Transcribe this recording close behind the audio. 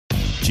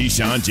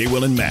Keyshawn, J.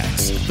 Will, and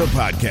Max, the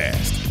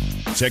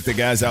podcast. Check the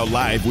guys out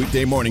live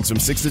weekday mornings from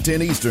 6 to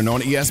 10 Eastern on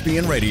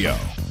ESPN Radio.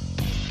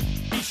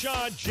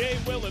 Keyshawn, J.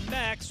 Will, and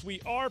Max, we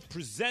are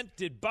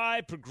presented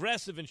by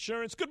Progressive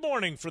Insurance. Good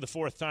morning for the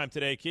fourth time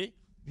today, Key.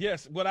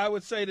 Yes, what I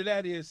would say to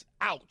that is,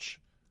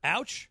 ouch.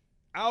 Ouch?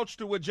 Ouch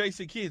to what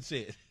Jason Kidd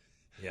said.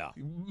 Yeah.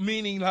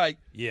 Meaning like,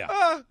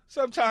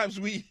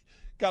 sometimes we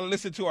got to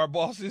listen to our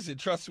bosses and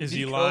trust them. Is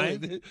he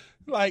lying?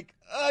 Like,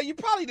 you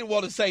probably didn't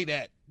want to say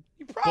that.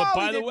 You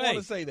probably didn't want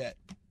to say that.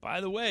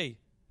 By the way,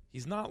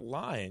 he's not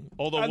lying,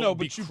 although I know, what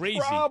would be but you crazy.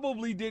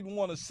 probably didn't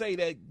want to say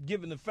that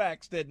given the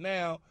facts that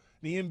now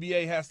the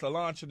NBA has to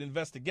launch an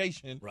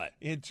investigation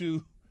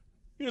into,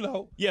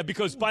 Yeah,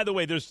 because, by the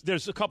way,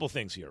 there's a couple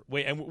things here.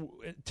 Wait, and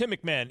Tim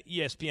McMahon,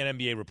 ESPN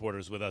NBA reporter,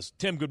 is with us.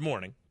 Tim, good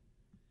morning.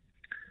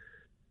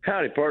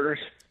 Howdy, partners.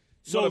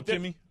 So, what up,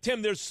 Timmy?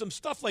 Tim, there's some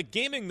stuff like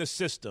gaming the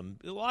system.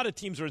 A lot of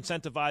teams are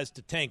incentivized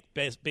to tank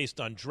based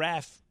on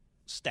draft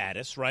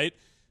status, right?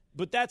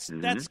 But that's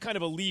kind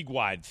of a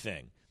league-wide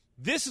thing.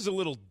 This is a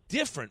little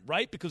different,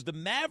 right? Because the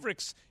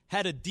Mavericks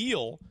had a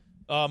deal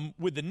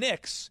with the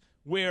Knicks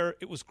where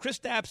it was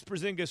Kristaps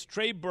Porzingis,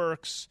 Trey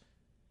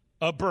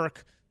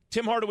Burke,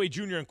 Tim Hardaway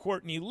Jr., and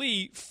Courtney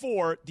Lee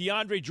for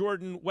DeAndre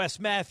Jordan, Wes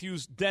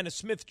Matthews, Dennis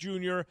Smith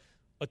Jr.,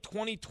 a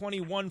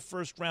 2021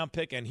 first-round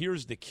pick, and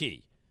here's the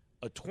key,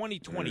 a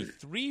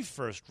 2023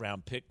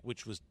 first-round pick,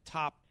 which was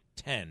top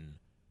 10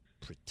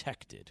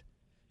 protected.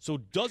 So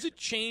does it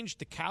change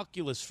the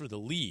calculus for the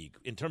league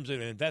in terms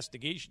of an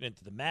investigation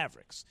into the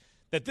Mavericks?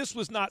 That this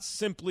was not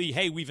simply,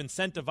 hey, we've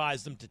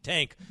incentivized them to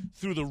tank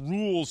through the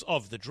rules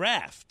of the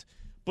draft,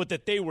 but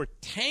that they were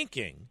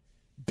tanking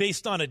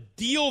based on a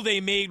deal they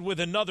made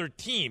with another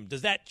team.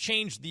 Does that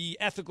change the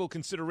ethical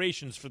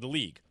considerations for the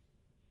league?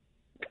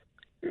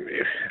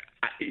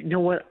 You know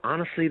what?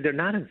 Honestly, they're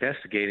not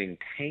investigating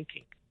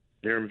tanking.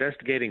 They're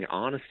investigating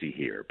honesty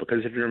here,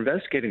 because if you're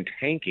investigating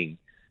tanking,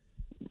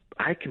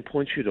 I can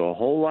point you to a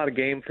whole lot of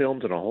game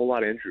films and a whole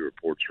lot of injury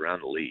reports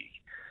around the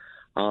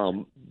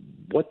league.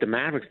 What the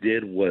Mavericks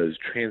did was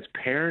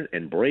transparent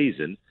and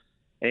brazen.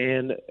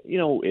 And,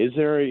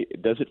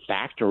 does it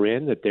factor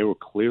in that they were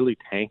clearly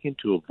tanking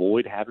to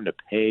avoid having to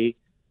pay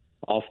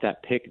off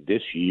that pick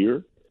this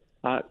year?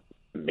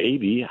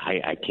 Maybe.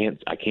 I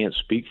can't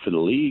speak for the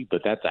league,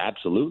 but that's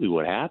absolutely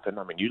what happened.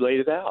 I mean, you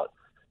laid it out.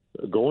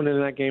 Going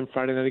into that game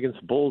Friday night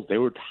against the Bulls, they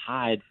were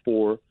tied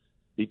for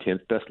the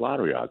 10th best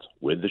lottery odds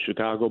with the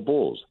Chicago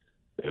Bulls.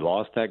 They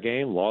lost that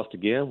game, lost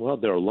again. Well,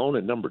 they're alone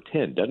at number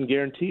 10. Doesn't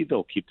guarantee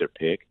they'll keep their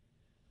pick,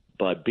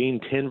 but being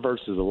 10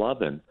 versus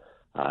 11,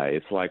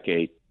 it's like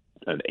an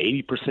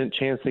 80%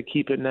 chance they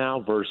keep it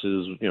now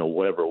versus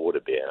whatever it would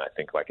have been. I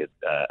think like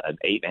an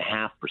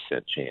 8.5%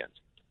 chance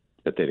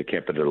that they'd have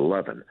kept it at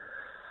 11.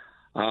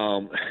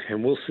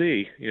 And we'll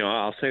see.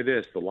 I'll say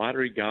this: the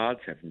lottery gods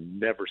have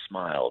never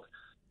smiled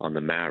on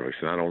the Mavericks,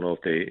 and I don't know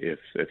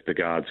if the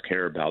gods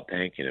care about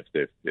tanking,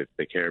 if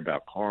they care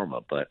about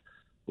karma, but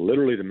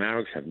literally the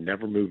Mavericks have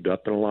never moved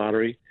up in a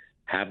lottery,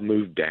 have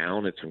moved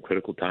down at some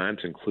critical times,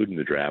 including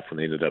the draft when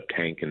they ended up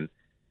tanking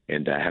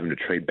and having to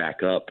trade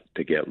back up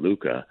to get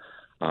Luka.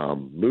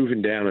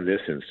 Moving down in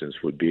this instance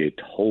would be a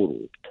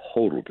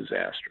total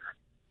disaster.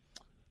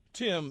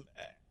 Tim,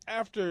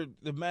 after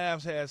the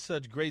Mavs had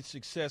such great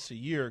success a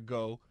year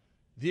ago,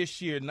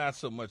 this year, not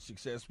so much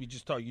success. You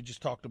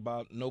just talked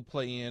about no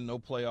play-in, no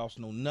playoffs,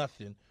 no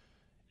nothing.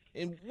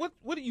 And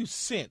what do you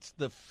sense,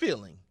 the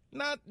feeling?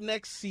 Not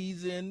next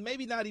season,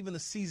 maybe not even the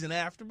season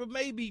after, but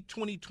maybe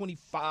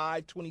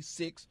 2025,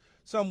 26,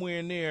 somewhere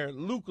in there,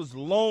 Luka's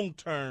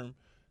long-term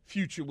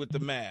future with the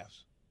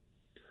Mavs.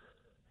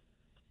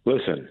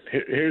 Listen,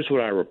 here's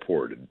what I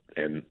reported,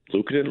 and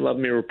Luka didn't love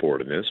me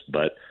reporting this,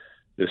 but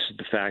this is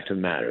the fact of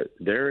the matter.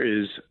 There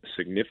is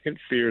significant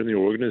fear in the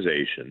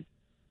organization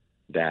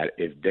that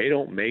if they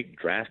don't make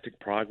drastic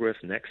progress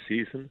next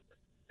season,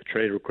 the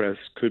trade request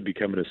could be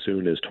coming as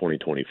soon as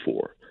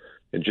 2024.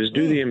 And just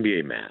do the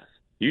NBA math.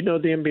 You know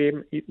the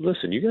NBA.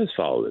 Listen, you guys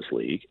follow this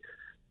league.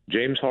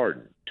 James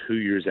Harden, 2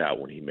 years out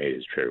when he made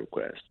his trade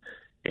request.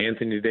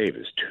 Anthony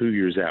Davis, 2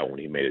 years out when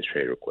he made his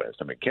trade request.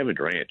 I mean, Kevin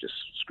Durant just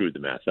screwed the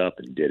math up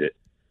and did it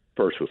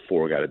first with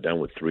 4, got it done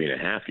with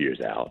 3.5 years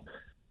out.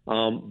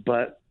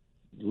 But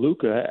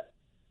Luka,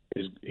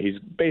 he's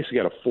basically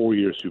got a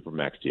 4-year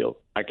Supermax deal.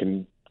 I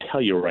can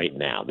tell you right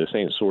now, this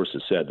ain't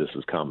sources said, this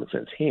is common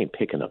sense. He ain't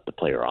picking up the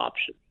player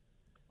option,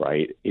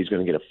 right? He's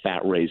going to get a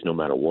fat raise no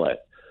matter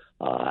what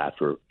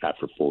after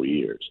 4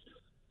 years.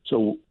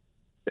 So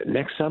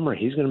next summer,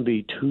 he's going to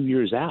be 2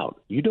 years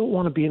out. You don't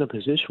want to be in a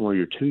position where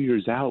you're 2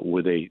 years out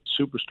with a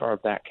superstar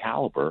of that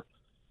caliber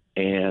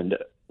and,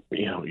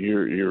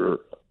 you're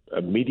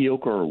a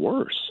mediocre or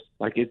worse.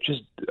 Like,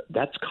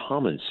 that's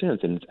common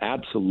sense. And it's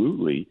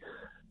absolutely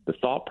the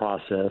thought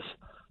process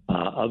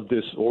of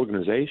this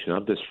organization,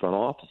 of this front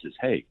office is,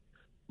 hey,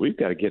 we've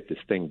got to get this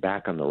thing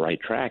back on the right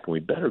track, and we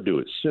better do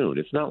it soon.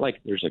 It's not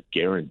like there's a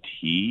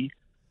guarantee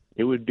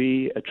it would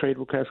be a trade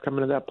request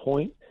coming to that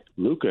point.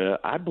 Luka,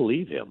 I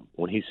believe him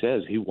when he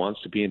says he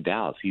wants to be in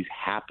Dallas. He's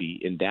happy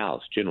in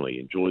Dallas, generally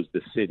enjoys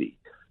the city.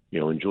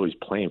 enjoys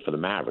playing for the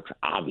Mavericks.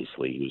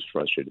 Obviously, he was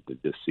frustrated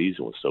that this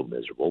season was so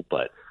miserable,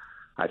 but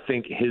I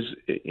think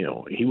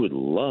he would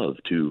love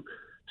to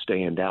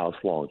stay in Dallas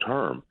long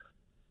term,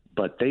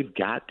 but they've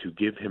got to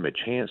give him a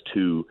chance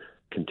to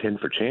contend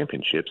for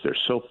championships. They're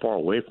so far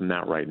away from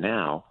that right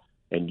now,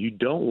 and you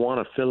don't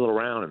want to fiddle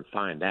around and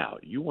find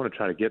out. You want to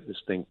try to get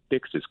this thing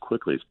fixed as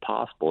quickly as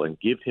possible and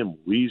give him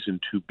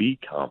reason to be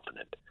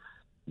confident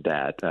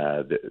that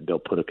they'll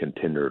put a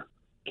contender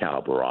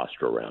caliber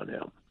roster around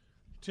him.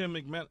 Tim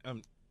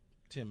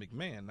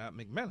McMahon, not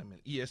McManaman,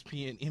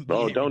 ESPN NBA.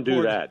 Oh, don't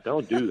reporter. do that.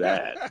 Don't do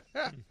that.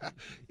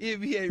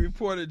 NBA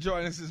reporter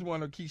joining us this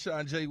morning,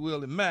 Keyshawn, J.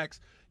 Will, and Max.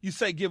 You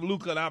say give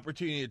Luka an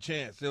opportunity, a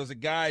chance. There was a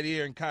guy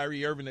there in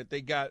Kyrie Irving that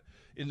they got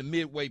in the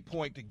midway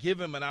point to give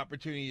him an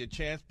opportunity, a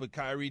chance, but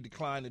Kyrie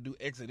declined to do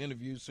exit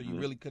interviews, so you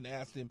really couldn't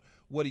ask him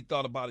what he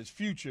thought about his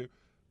future.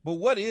 But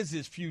what is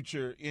his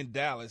future in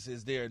Dallas?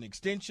 Is there an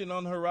extension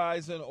on the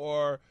horizon,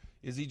 or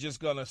is he just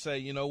going to say,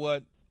 you know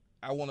what,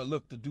 I want to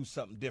look to do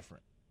something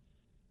different?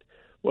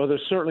 Well, there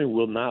certainly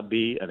will not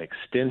be an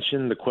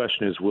extension. The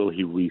question is, will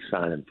he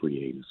re-sign in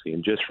free agency?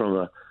 And just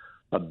from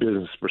a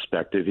business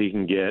perspective, he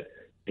can get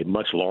a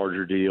much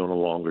larger deal and a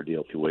longer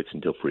deal if he waits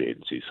until free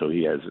agency. So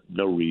he has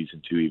no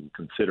reason to even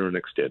consider an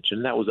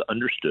extension. That was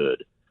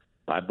understood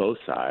by both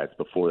sides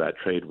before that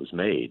trade was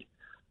made.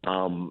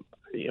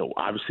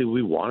 Obviously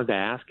we wanted to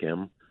ask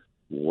him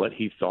what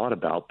he thought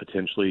about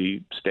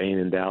potentially staying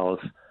in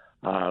Dallas,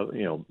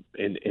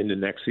 in the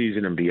next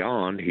season and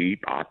beyond. He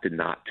opted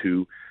not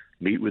to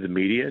meet with the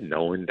media,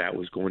 knowing that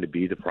was going to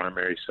be the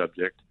primary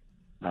subject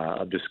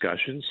of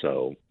discussion.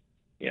 So,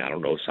 I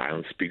don't know,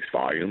 silence speaks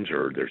volumes,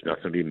 or there's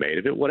nothing to be made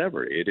of it.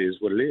 Whatever, it is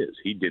what it is.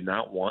 He did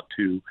not want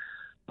to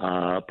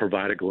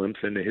provide a glimpse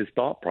into his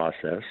thought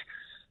process.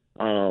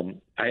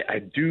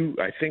 I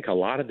think a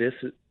lot of this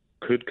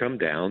could come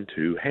down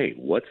to, hey,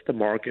 what's the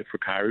market for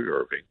Kyrie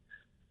Irving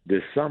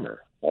this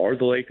summer? Are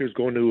the Lakers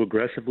going to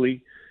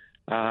aggressively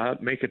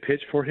make a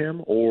pitch for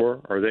him,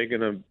 or are they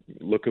going to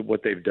look at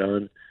what they've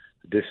done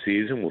this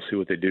season? We'll see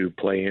what they do,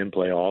 play in,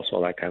 playoffs,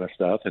 all that kind of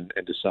stuff, and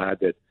decide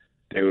that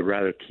they would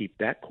rather keep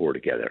that core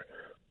together.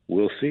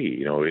 We'll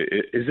see.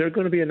 Is there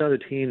going to be another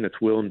team that's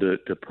willing to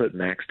put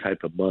max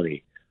type of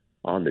money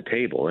on the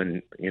table?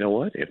 And you know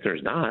what? If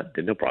there's not,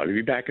 then they'll probably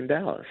be back in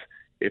Dallas.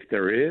 If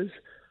there is,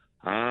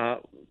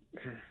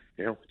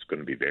 it's going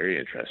to be very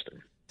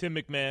interesting. Tim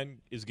McMahon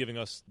is giving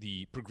us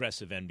the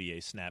progressive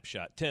NBA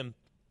snapshot. Tim,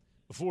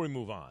 before we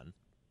move on,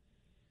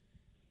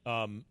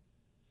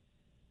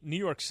 New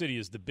York City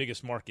is the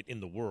biggest market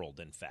in the world,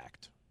 in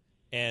fact.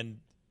 And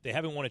they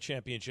haven't won a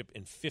championship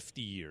in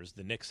 50 years.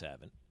 The Knicks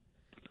haven't.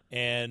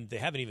 And they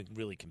haven't even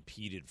really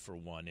competed for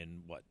one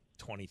in,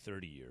 20,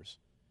 30 years.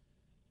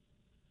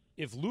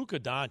 If Luka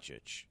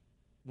Doncic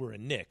were a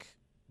Knick,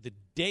 the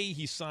day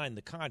he signed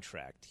the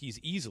contract, he's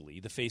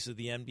easily the face of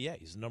the NBA.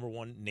 He's the number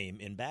one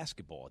name in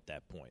basketball at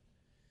that point.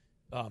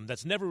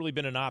 That's never really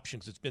been an option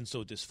because it's been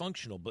so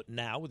dysfunctional. But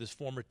now with his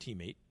former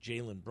teammate,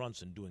 Jalen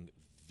Brunson, doing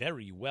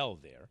very well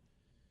there,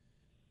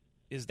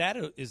 is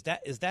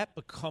that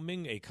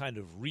becoming a kind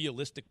of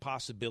realistic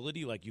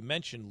possibility? Like you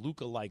mentioned,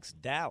 Luka likes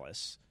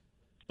Dallas,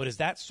 but is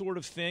that sort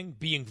of thing,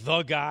 being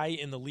the guy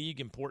in the league,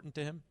 important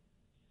to him?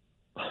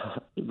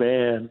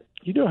 Man,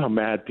 you know how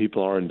mad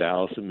people are in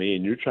Dallas at me,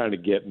 and you're trying to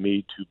get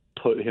me to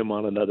put him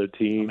on another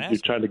team. You're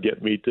trying to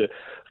get me to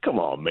 – come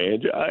on,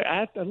 man. I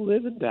have to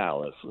live in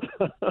Dallas.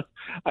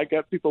 I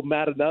got people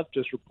mad enough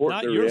just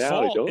reporting the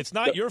reality. It's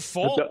not your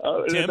fault,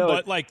 Tim,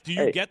 but, do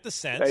you get the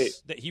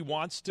sense that he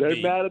wants to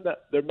be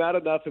 – They're mad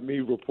enough at me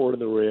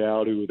reporting the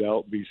reality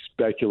without me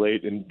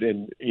speculating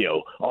and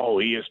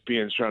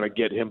ESPN's trying to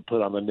get him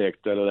put on the Knicks,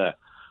 da-da-da.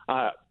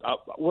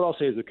 What I'll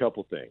say is a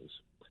couple things.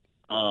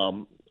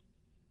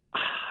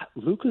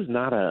 Luka's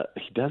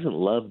he doesn't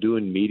love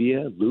doing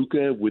media.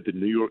 Luka with the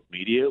New York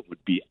media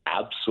would be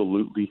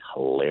absolutely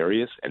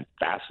hilarious and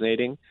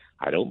fascinating.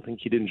 I don't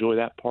think he'd enjoy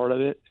that part of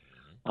it.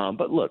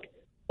 But look,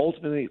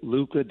 ultimately,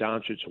 Luka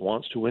Doncic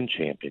wants to win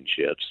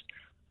championships.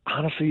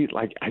 Honestly,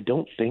 I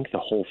don't think the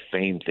whole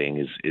fame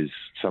thing is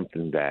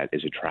something that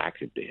is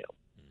attractive to him.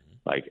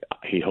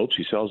 He hopes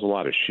he sells a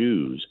lot of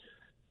shoes,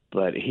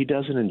 but he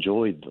doesn't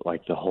enjoy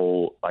the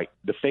whole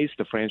the face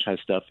of the franchise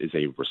stuff is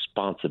a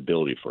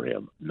responsibility for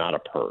him, not a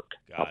perk.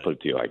 I'll put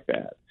it to you like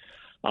that.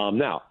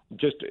 Now,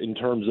 just in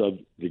terms of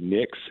the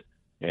Knicks,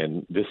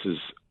 and this is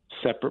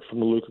separate from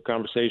the Luka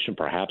conversation,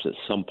 perhaps at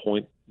some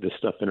point this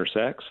stuff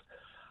intersects.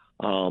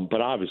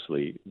 But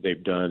obviously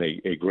they've done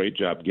a great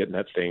job getting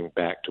that thing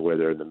back to where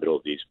they're in the middle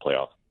of the East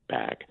playoff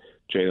back.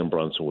 Jalen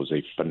Brunson was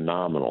a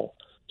phenomenal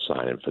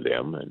signing for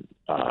them, and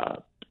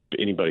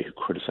anybody who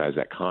criticized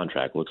that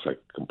contract looks like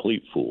a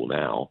complete fool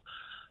now.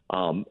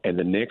 And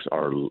the Knicks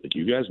are,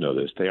 you guys know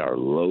this, they are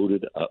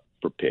loaded up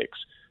for picks.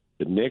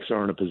 The Knicks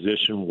are in a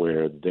position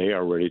where they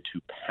are ready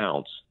to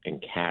pounce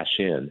and cash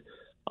in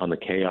on the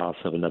chaos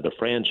of another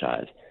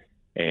franchise.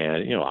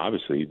 And,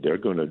 obviously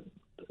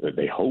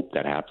they hope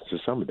that happens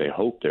this summer. They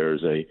hope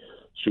there's a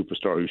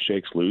superstar who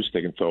shakes loose.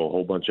 They can throw a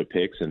whole bunch of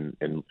picks and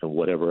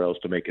whatever else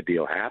to make a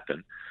deal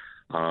happen.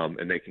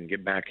 and they can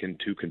get back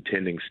into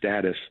contending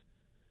status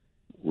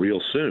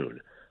real soon.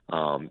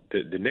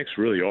 The Knicks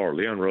really are.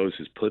 Leon Rose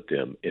has put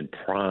them in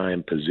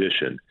prime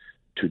position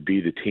to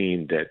be the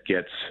team that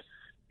gets,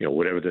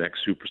 whatever the next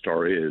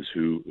superstar is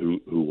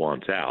who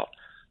wants out.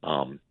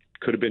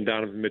 Could have been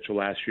Donovan Mitchell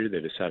last year.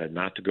 They decided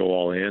not to go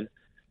all in.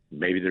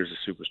 Maybe there's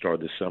a superstar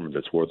this summer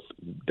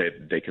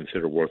that they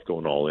consider worth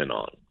going all in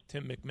on.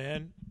 Tim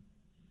McMahon,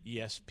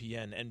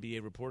 ESPN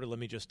NBA reporter. Let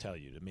me just tell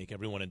you to make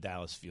everyone in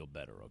Dallas feel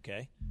better,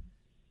 okay?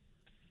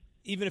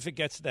 Even if it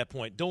gets to that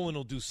point, Dolan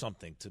will do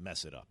something to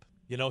mess it up.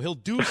 He'll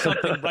do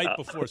something right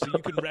before, so you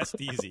can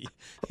rest easy.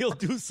 He'll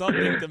do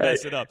something to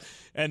mess it up,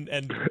 and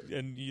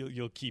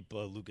you'll keep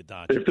Luka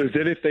Doncic. If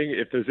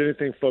there's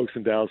anything folks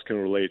in Dallas can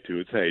relate to,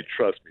 it's, hey,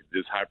 trust me,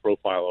 this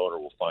high-profile owner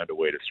will find a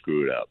way to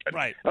screw it up.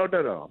 Right? Oh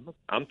no,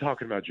 I'm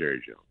talking about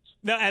Jerry Jones.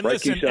 No, and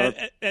right, listen,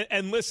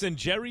 and listen,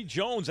 Jerry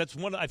Jones. That's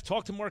one. I've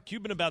talked to Mark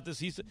Cuban about this.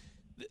 He's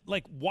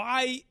like,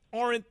 why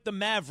aren't the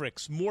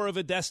Mavericks more of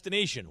a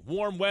destination?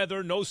 Warm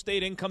weather, no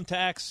state income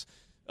tax.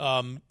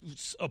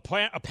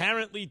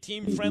 Apparently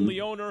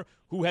team-friendly owner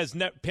who has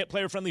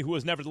player-friendly, who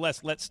has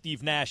nevertheless let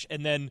Steve Nash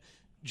and then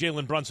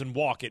Jalen Brunson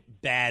walk at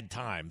bad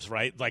times,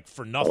 right? Like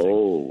for nothing.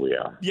 Oh,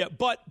 yeah. Yeah,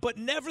 but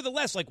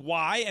nevertheless, like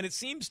why? And it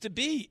seems to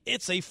be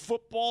it's a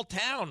football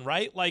town,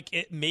 right? Like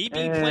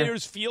maybe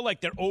players feel like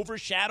they're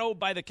overshadowed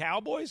by the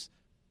Cowboys.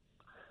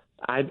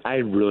 I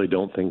really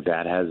don't think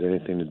that has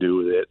anything to do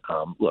with it.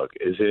 Look,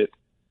 is it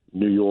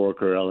New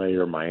York or L.A.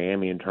 or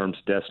Miami in terms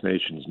of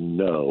destinations?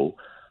 No.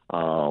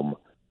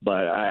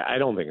 But I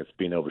don't think it's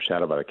being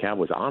overshadowed by the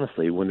Cowboys.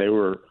 Honestly, when they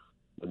were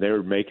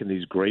making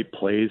these great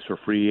plays for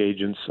free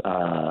agents,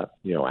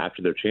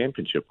 after their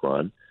championship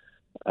run,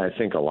 I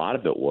think a lot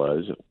of it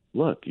was,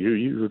 look,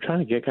 you were trying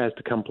to get guys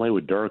to come play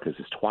with Dirk as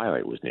his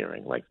twilight was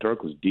nearing. Like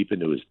Dirk was deep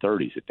into his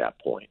 30s at that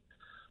point.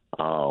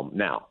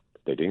 Now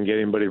they didn't get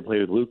anybody to play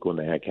with Luka when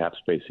they had cap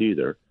space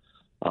either.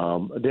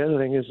 The other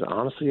thing is,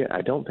 honestly, I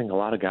don't think a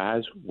lot of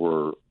guys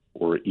were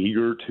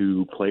eager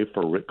to play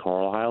for Rick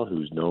Carlisle,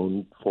 who's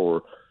known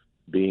for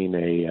being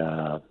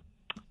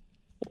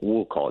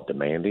we'll call it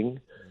demanding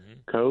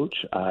coach.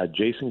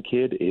 Jason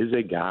Kidd is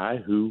a guy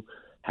who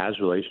has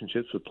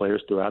relationships with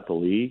players throughout the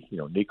league.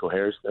 Nico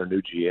Harris, their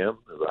new GM,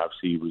 who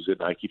obviously was at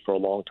Nike for a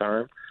long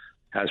time,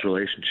 has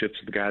relationships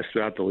with the guys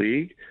throughout the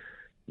league.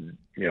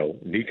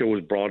 Nico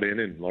was brought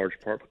in large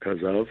part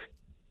because of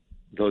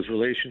those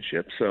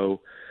relationships.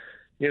 So,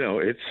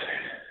 it's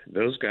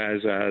those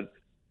guys,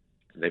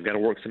 they've got to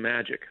work some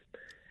magic.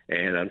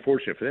 And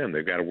unfortunate for them,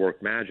 they've got to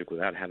work magic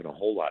without having a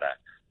whole lot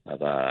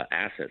of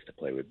assets to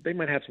play with. They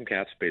might have some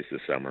cap space this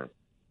summer,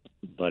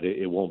 but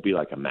it won't be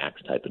like a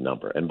max type of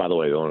number. And by the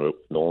way, the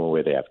only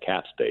way they have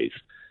cap space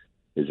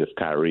is if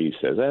Kyrie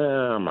says,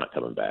 I'm not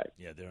coming back.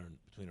 Yeah, they're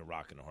between a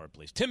rock and a hard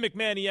place. Tim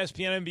McMahon,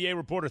 ESPN NBA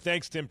reporter.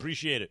 Thanks, Tim.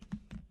 Appreciate it.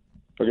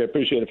 Okay,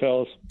 appreciate it,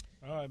 fellas.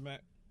 All right,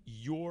 Matt.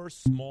 Your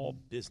small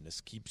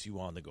business keeps you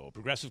on the go.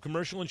 Progressive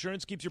Commercial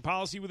Insurance keeps your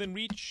policy within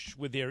reach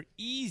with their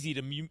easy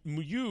to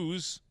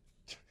use.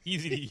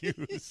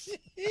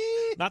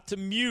 Not to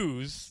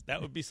muse.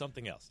 That would be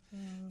something else.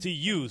 To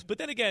use. But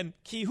then again,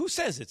 Key, who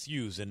says it's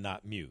use and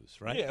not muse,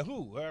 right? Yeah,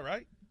 who? All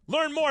right.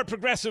 Learn more at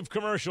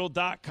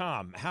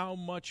ProgressiveCommercial.com. How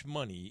much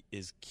money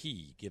is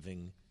Key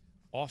giving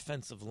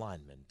offensive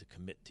linemen to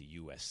commit to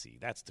USC?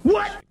 That's the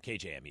question.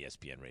 KJM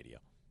ESPN Radio.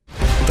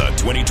 The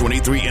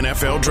 2023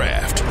 NFL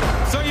Draft.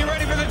 So you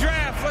ready for the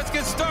draft? Let's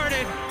get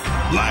started.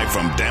 Live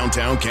from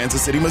downtown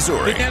Kansas City,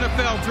 Missouri. The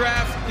NFL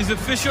Draft is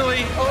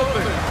officially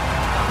open.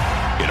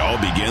 It all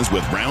begins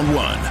with round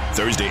one,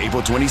 Thursday,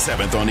 April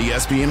 27th on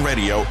ESPN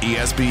Radio,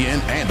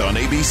 ESPN, and on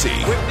ABC.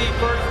 With the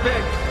first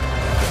pick.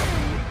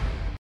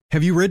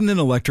 Have you ridden an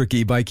electric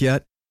e-bike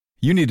yet?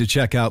 You need to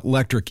check out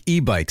Electric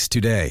E-Bikes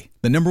today,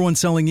 the #1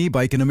 selling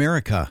e-bike in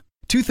America.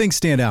 Two things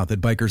stand out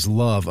that bikers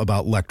love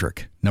about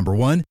Electric. Number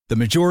one, the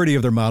majority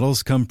of their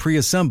models come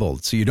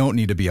pre-assembled, so you don't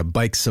need to be a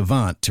bike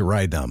savant to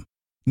ride them.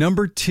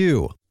 Number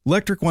two,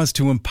 Electric wants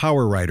to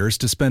empower riders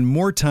to spend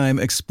more time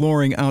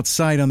exploring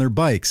outside on their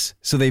bikes,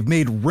 so they've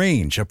made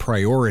range a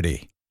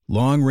priority.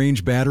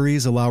 Long-range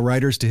batteries allow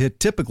riders to hit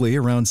typically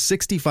around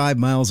 65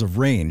 miles of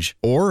range,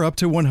 or up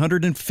to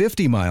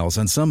 150 miles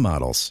on some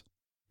models.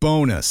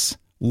 Bonus,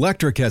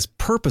 Electric has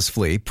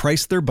purposefully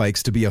priced their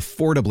bikes to be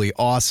affordably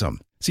awesome,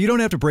 so you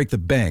don't have to break the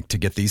bank to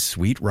get these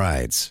sweet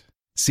rides.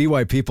 See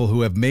why people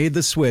who have made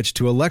the switch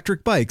to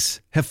electric bikes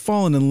have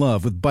fallen in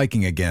love with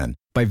biking again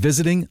by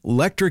visiting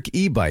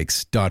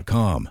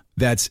electricebikes.com.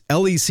 That's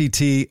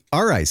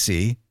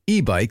LECTRIC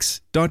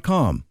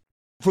ebikes.com.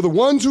 For the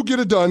ones who get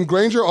it done,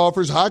 Grainger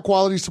offers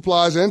high-quality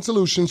supplies and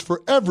solutions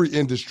for every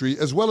industry,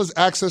 as well as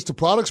access to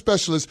product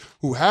specialists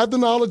who have the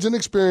knowledge and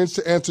experience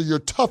to answer your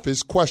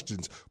toughest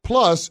questions.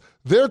 Plus,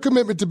 their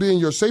commitment to being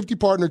your safety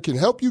partner can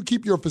help you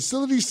keep your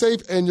facility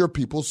safe and your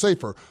people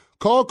safer.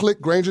 Call,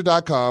 click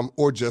Grainger.com,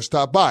 or just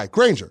stop by.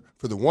 Grainger,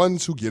 for the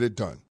ones who get it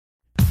done.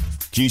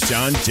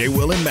 Keyshawn, J.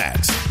 Will, and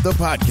Max, the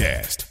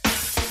podcast.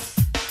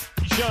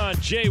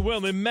 Keyshawn, J.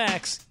 Will, and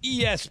Max,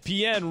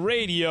 ESPN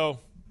Radio.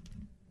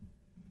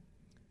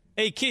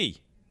 Hey,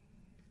 Key.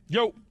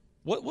 Yo.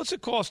 What's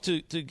it cost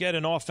to get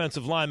an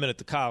offensive lineman at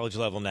the college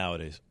level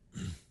nowadays?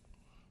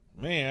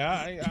 Man,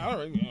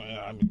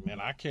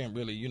 I can't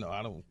really,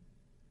 I don't.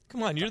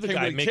 Come on, you're the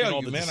guy making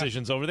all the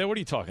decisions over there. What are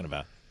you talking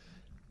about?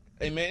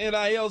 Hey, man,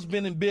 NIL's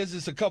been in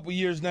business a couple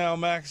years now,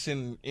 Max,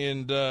 and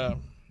the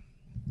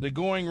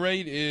going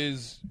rate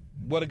is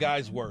what a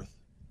guy's worth.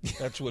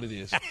 That's what it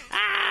is.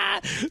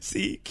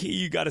 See, Key,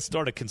 you got to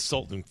start a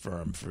consulting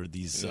firm for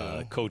these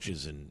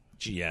coaches and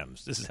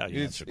GMs. This is how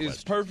you answer questions.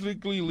 It's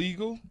perfectly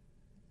legal.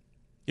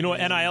 You know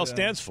what NIL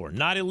stands for?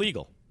 Not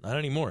illegal. Not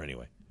anymore,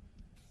 anyway.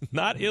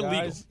 Not illegal.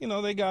 Guys,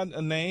 they got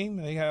a name,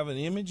 they have an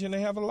image, and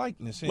they have a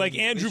likeness. Like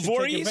Andrew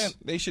Voorhees?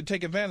 They should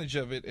take advantage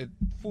of it at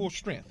full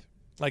strength.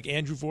 Like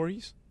Andrew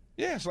Voorhees?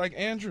 Yes, like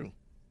Andrew.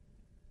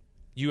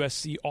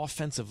 USC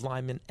offensive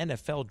lineman,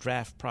 NFL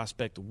draft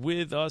prospect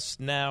with us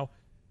now.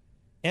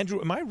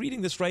 Andrew, am I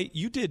reading this right?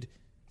 You did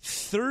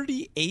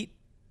 38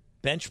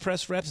 bench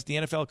press reps at the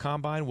NFL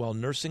Combine while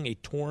nursing a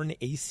torn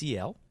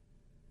ACL?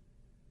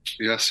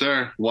 Yes,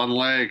 sir. One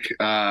leg.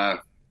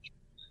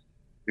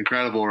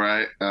 Incredible,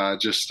 right?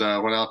 Just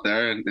went out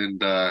there and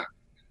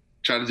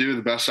tried to do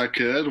the best I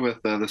could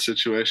with the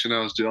situation I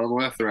was dealing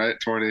with, right?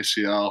 Torn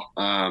ACL.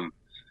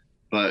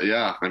 But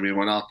yeah,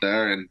 went out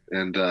there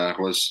and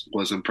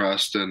was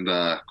impressed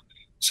and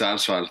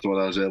satisfied with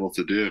what I was able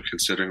to do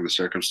considering the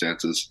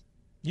circumstances.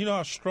 You know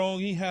how strong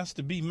he has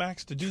to be,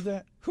 Max, to do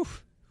that?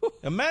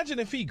 Imagine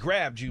if he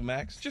grabbed you,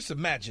 Max. Just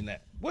imagine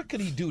that. What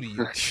could he do to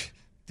you?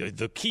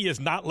 The key is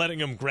not letting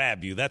him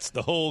grab you. That's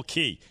the whole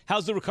key.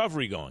 How's the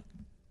recovery going?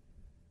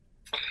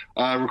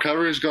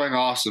 Recovery is going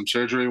awesome.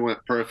 Surgery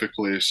went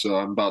perfectly, so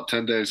I'm about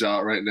 10 days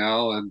out right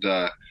now, and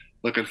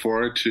looking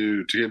forward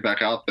to getting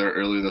back out there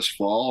early this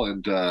fall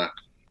and,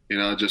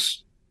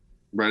 just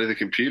ready to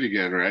compete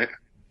again, right?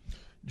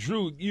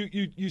 Drew,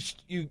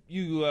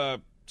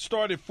 you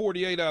started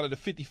 48 out of the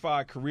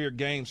 55 career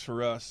games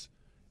for us,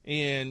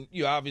 and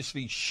you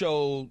obviously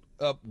showed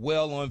up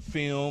well on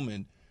film,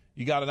 and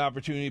you got an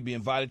opportunity to be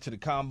invited to the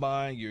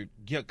Combine.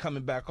 You're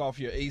coming back off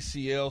your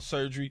ACL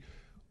surgery.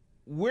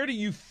 Where do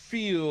you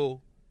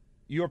feel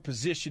your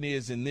position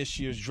is in this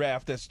year's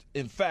draft that's,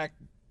 in fact,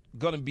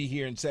 going to be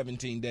here in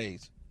 17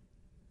 days?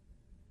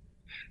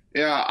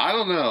 Yeah, I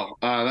don't know.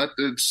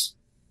 It's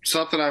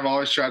something I've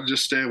always tried to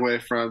just stay away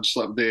from. Just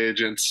let the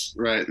agents,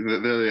 right? They're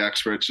the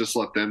experts. Just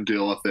let them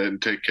deal with it and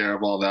take care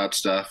of all that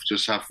stuff.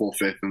 Just have full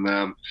faith in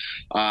them.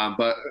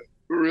 But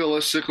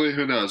realistically,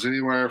 who knows?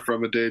 Anywhere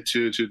from a day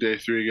 2 to day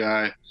 3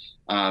 guy.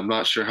 I'm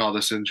not sure how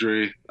this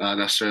injury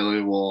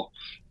necessarily will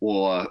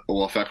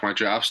affect my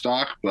draft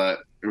stock, but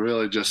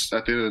really just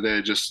at the end of the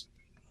day, just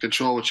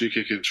control what you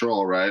can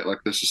control, right?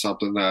 Like this is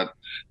something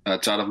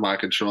that's out of my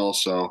control.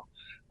 So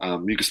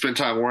you can spend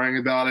time worrying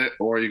about it,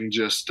 or you can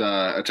just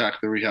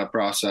attack the rehab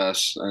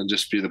process and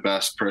just be the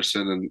best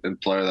person and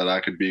player that I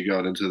could be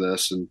going into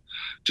this and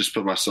just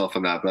put myself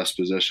in that best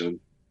position.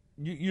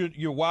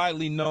 You're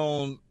widely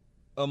known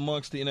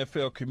amongst the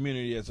NFL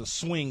community as a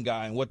swing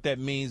guy, and what that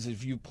means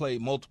is you play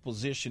multiple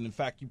positions. In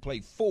fact, you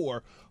played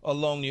 4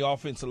 along the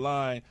offensive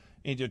line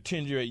in your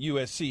tenure at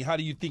USC. How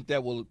do you think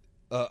that will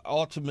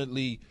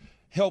ultimately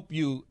help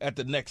you at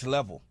the next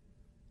level?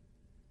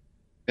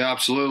 Yeah,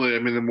 absolutely.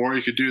 The more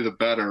you could do, the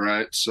better,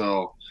 right?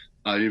 So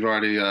you've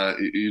already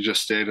you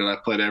just stated I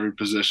played every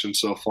position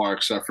so far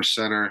except for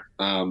center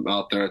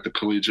out there at the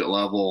collegiate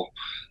level.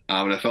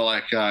 And I felt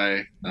like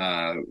I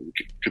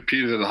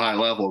competed at a high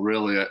level,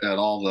 really, at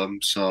all of them.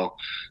 So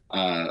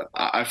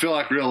I feel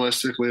like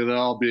realistically,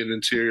 they'll be an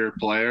interior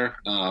player,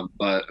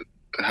 but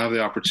have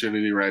the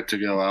opportunity, right, to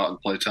go out and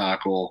play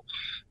tackle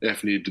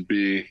if need to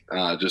be,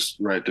 just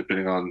right,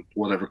 depending on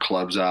whatever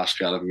clubs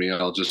ask out of me.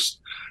 I'll just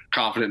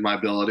confident in my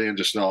ability and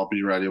just know I'll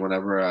be ready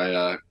whenever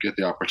I get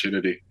the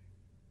opportunity.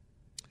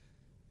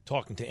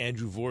 Talking to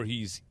Andrew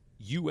Voorhees,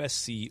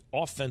 USC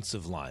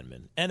offensive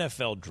lineman,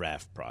 NFL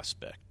draft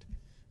prospect.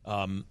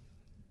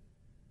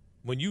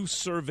 When you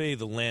survey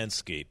the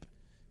landscape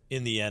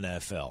in the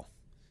NFL,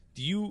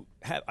 do you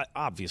have,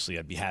 obviously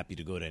I'd be happy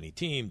to go to any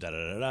team,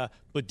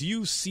 but do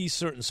you see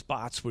certain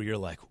spots where you're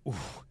like, ooh,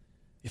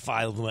 if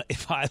I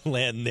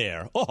land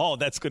there, oh,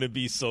 that's going to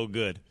be so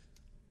good?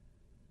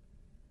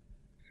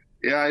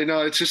 Yeah,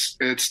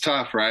 it's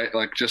tough, right?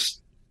 Like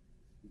just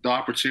the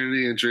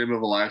opportunity and dream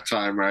of a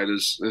lifetime, right,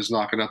 is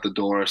knocking at the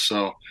door.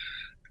 So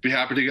be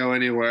happy to go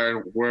anywhere,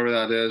 wherever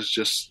that is,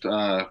 just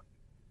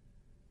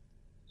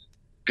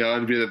go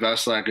and be the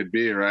best that I could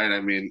be,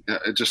 right?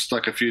 Just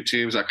like a few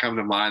teams that come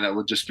to mind that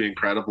would just be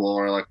incredible,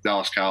 or like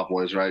Dallas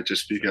Cowboys, right?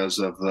 Just because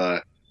of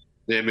the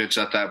image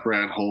that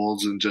brand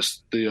holds and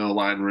just the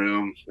O-line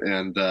room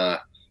and the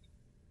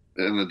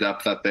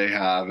depth that they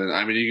have.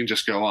 And you can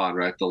just go on,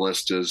 right? The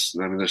list is,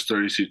 there's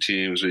 32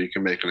 teams that you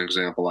can make an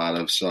example out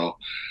of. So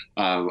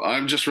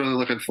I'm just really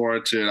looking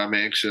forward to it. I'm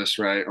anxious,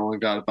 right? Only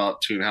got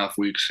about 2.5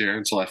 weeks here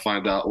until I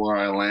find out where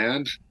I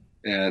land.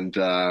 And,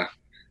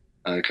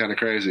 kind of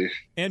crazy.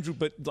 Andrew,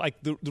 but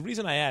like the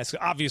reason I ask,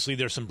 obviously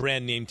there's some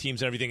brand name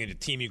teams and everything, and a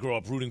team you grow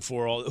up rooting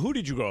for. Who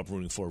did you grow up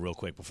rooting for, real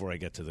quick, before I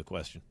get to the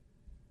question?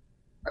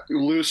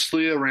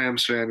 Loosely a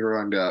Rams fan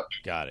growing up.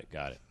 Got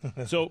it.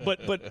 So,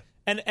 but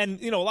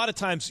and you know, a lot of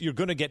times you're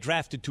going to get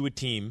drafted to a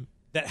team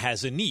that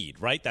has a need,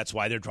 right? That's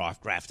why they're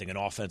drafting an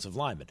offensive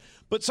lineman.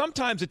 But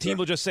sometimes a team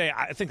will just say,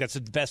 I think that's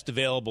the best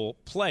available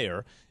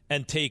player,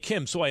 and take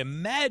him. So I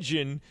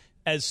imagine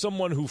as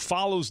someone who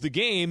follows the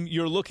game,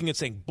 you're looking and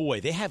saying,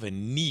 boy, they have a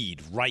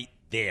need right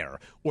there.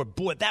 Or,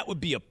 boy, that would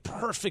be a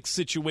perfect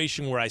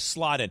situation where I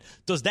slot in.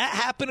 Does that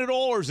happen at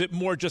all, or is it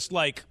more just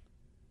like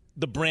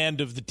the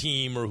brand of the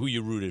team or who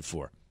you rooted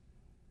for?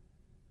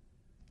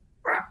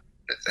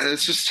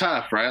 It's just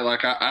tough, right?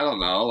 Like, I don't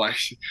know. Like,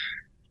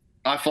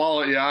 I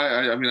follow it. Yeah,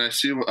 I mean, I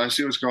see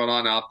what's going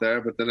on out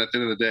there, but then at the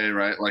end of the day,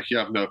 right? Like, you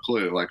have no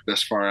clue. Like,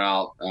 this far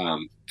out,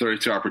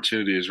 32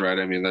 opportunities, right?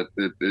 I mean,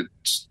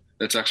 it's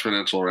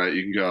exponential, right?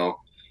 You can go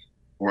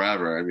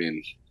wherever. I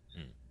mean,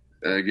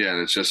 again,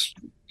 it's just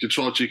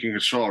control what you can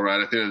control,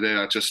 right? At the end of the day,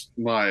 that's just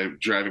my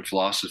driving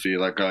philosophy.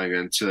 Like, going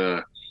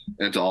into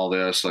all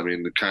this, I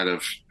mean, kind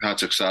of had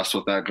success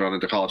with that going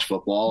into college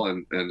football,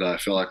 and I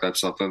feel like that's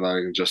something that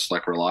I can just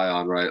like rely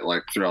on, right?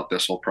 Like, throughout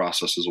this whole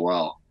process as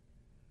well.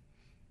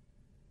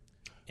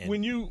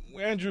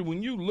 Andrew,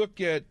 when you look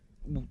at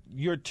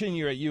your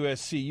tenure at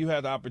USC, you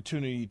had the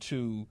opportunity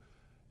to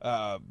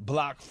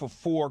block for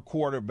 4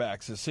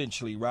 quarterbacks,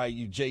 essentially, right?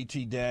 You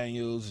JT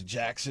Daniels,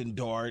 Jackson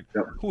Dart.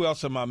 Yep. Who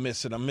else am I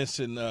missing? I'm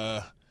missing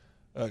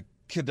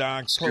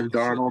Kadon Sam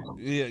Darnold.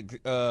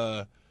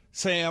 Yeah,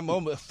 Sam.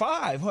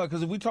 5, huh?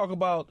 Because if we talk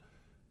about,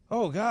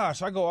 oh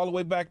gosh, I go all the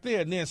way back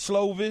there, and then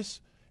Slovis,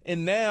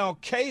 and now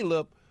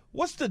Caleb.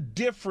 What's the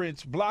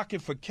difference blocking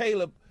for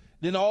Caleb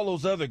than all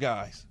those other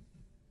guys?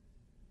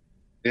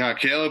 Yeah,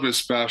 Caleb is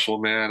special,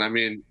 man. I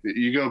mean,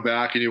 you go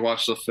back and you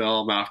watch the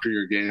film after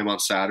your game on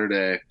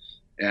Saturday,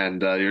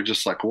 and you're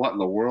just like, what in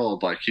the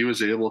world? Like, he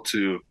was able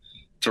to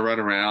run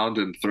around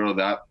and throw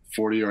that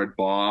 40-yard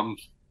bomb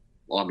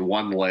on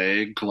one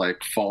leg,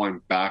 like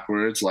falling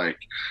backwards. Like,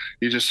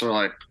 you just sort of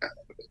like,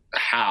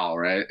 how,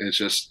 right? It's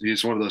just,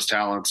 he's one of those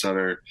talents that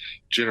are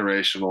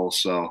generational.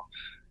 So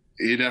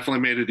he definitely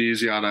made it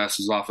easy on us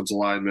as offensive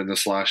linemen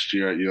this last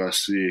year at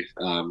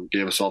USC.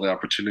 Gave us all the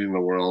opportunity in the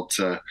world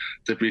to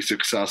be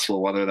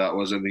successful, whether that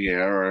was in the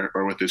air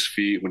or with his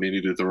feet when he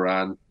needed to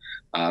run.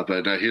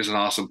 But he's an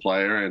awesome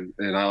player, and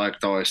I like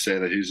to always say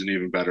that he's an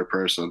even better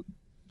person.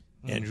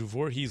 Andrew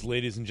Voorhees,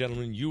 ladies and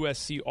gentlemen,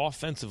 USC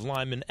offensive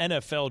lineman,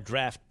 NFL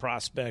draft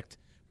prospect.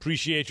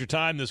 Appreciate your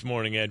time this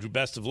morning, Andrew.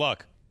 Best of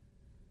luck.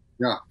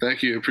 Yeah,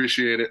 thank you.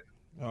 Appreciate it.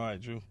 All right,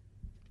 Drew.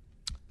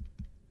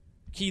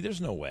 Key, there's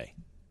no way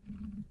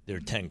there are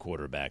 10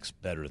 quarterbacks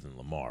better than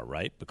Lamar,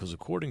 right? Because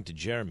according to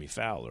Jeremy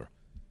Fowler,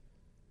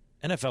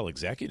 NFL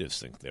executives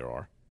think there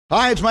are.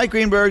 Hi, it's Mike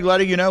Greenberg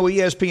letting you know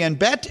ESPN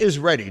Bet is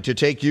ready to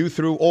take you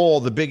through all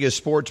the biggest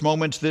sports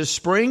moments this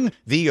spring.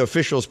 The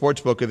official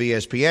sportsbook of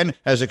ESPN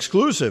has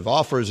exclusive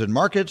offers and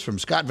markets from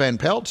Scott Van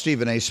Pelt,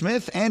 Stephen A.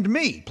 Smith, and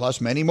me, plus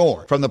many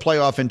more. From the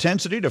playoff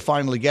intensity to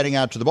finally getting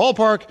out to the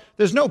ballpark,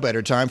 there's no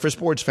better time for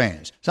sports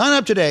fans. Sign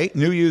up today.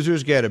 New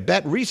users get a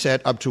bet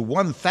reset up to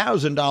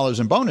 $1,000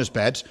 in bonus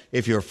bets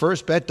if your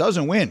first bet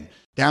doesn't win.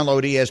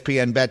 Download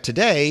ESPN Bet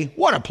today.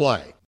 What a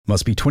play.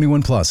 Must be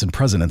 21 plus and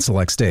present in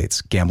select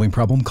states. Gambling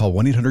problem? Call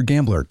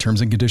 1-800-GAMBLER. Terms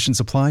and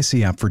conditions apply.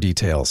 See app for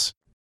details.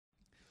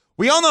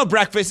 We all know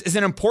breakfast is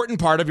an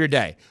important part of your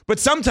day. But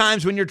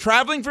sometimes when you're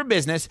traveling for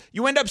business,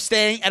 you end up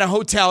staying at a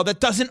hotel that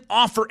doesn't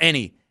offer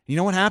any. You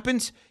know what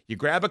happens? You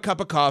grab a cup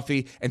of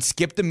coffee and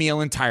skip the meal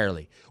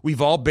entirely.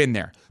 We've all been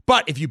there.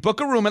 But if you book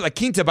a room at La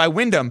Quinta by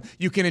Wyndham,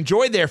 you can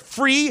enjoy their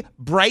free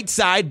Bright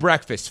Side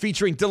breakfast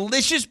featuring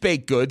delicious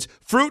baked goods,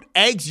 fruit,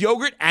 eggs,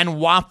 yogurt, and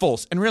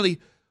waffles. And really,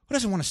 who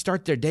doesn't want to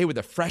start their day with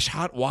a fresh,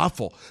 hot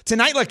waffle?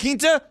 Tonight, La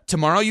Quinta,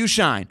 tomorrow you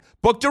shine.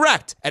 Book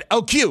direct at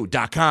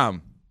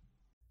LQ.com.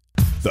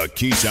 The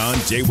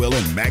Keyshawn, J. Will,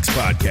 and Max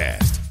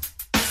podcast.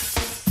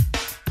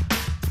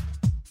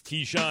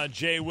 Keyshawn,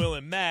 J. Will,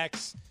 and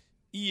Max,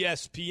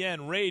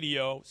 ESPN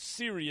Radio,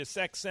 Sirius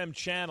XM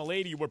Channel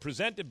 80. We're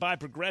presented by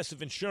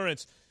Progressive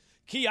Insurance.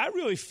 Key, I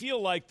really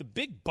feel like the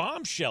big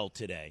bombshell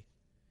today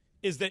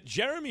is that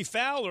Jeremy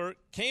Fowler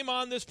came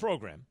on this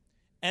program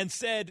and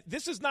said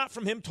this is not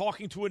from him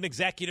talking to an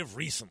executive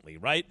recently,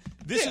 right?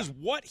 This is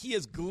what he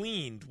has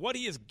gleaned, what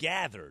he has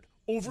gathered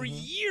over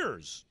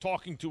years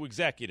talking to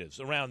executives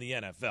around the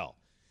NFL,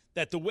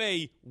 that the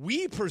way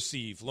we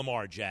perceive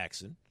Lamar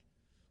Jackson,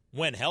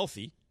 when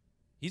healthy,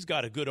 he's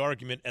got a good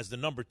argument as the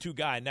number 2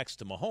 guy next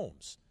to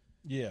Mahomes.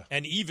 Yeah.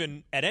 And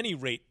even at any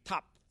rate,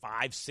 top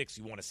 5, 6,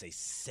 you want to say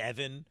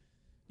 7,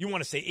 you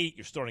want to say 8,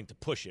 you're starting to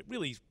push it.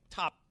 Really,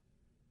 top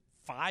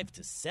 5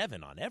 to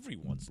 7 on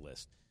everyone's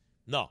list.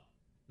 No.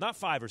 Not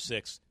 5 or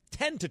 6.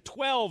 10 to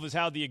 12 is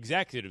how the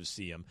executives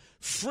see him.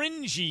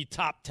 Fringy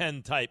top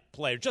 10 type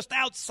player, just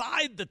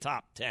outside the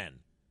top 10.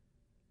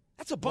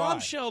 That's a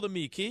bombshell to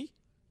me, Key.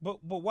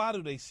 But why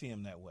do they see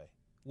him that way?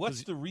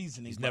 What's the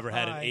reasoning? He's never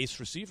had an ace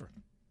receiver.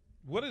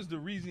 What is the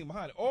reasoning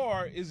behind it?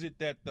 Or is it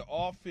that the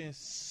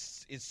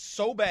offense is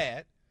so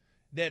bad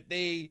that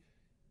they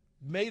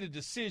made a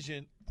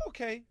decision,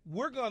 okay,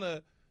 we're going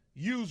to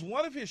use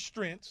one of his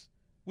strengths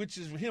which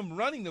is him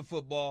running the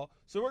football.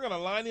 So we're going to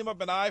line him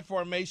up in I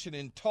formation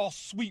and toss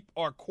sweep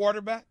our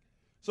quarterback.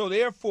 So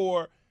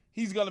therefore,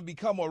 he's going to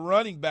become a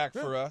running back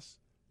for us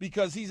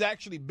because he's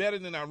actually better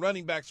than our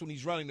running backs when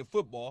he's running the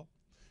football.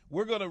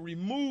 We're going to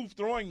remove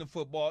throwing the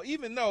football,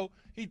 even though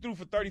he threw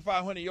for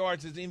 3,500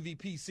 yards his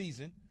MVP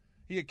season.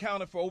 He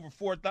accounted for over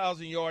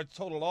 4,000 yards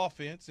total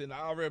offense and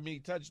however many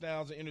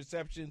touchdowns and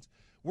interceptions.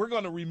 We're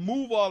going to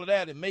remove all of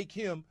that and make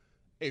him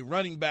a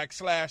running back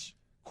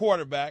 /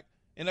 quarterback,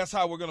 and that's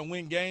how we're going to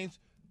win games.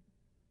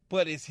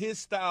 But it's his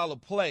style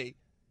of play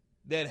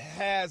that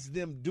has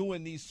them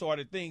doing these sort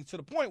of things to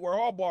the point where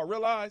Harbaugh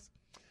realized,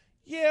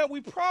 yeah,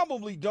 we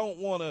probably don't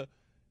want to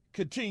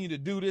continue to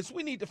do this.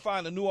 We need to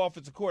find a new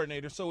offensive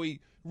coordinator. So he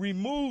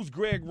removes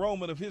Greg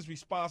Roman of his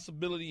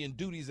responsibility and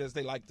duties, as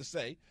they like to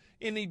say,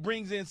 and he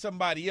brings in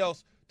somebody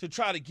else to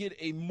try to get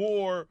a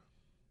more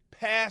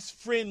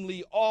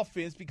pass-friendly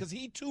offense because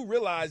he, too,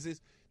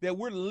 realizes that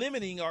we're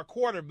limiting our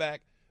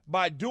quarterback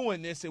by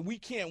doing this, and we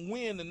can't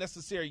win the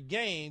necessary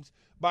games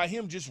by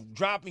him just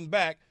dropping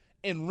back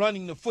and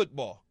running the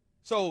football.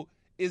 So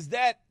is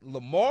that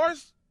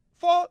Lamar's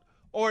fault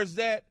or is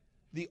that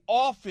the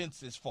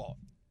offense's fault?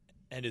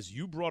 And as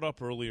you brought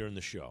up earlier in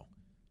the show,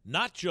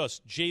 not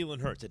just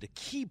Jalen Hurts. At a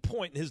key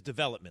point in his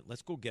development,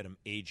 let's go get him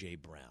A.J.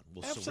 Brown.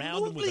 We'll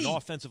surround him with an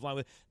offensive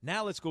line.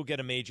 Now let's go get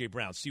him A.J.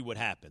 Brown, see what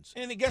happens.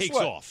 And guess Takes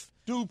what? off.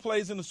 Dude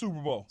plays in the Super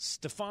Bowl.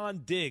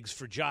 Stephon Diggs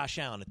for Josh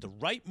Allen at the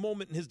right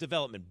moment in his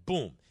development.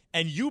 Boom.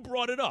 And you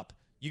brought it up.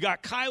 You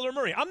got Kyler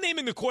Murray. I'm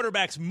naming the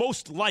quarterbacks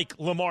most like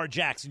Lamar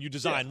Jackson. You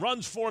design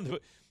runs for him.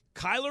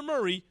 Kyler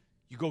Murray,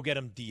 you go get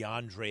him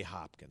DeAndre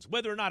Hopkins.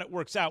 Whether or not it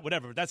works out,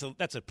 whatever, that's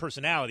a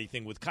personality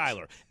thing with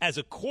Kyler. As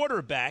a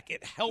quarterback,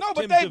 it helped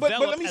him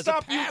develop as a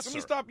passer. Let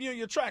me stop you in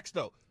your tracks,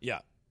 though. Yeah.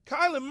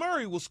 Kyler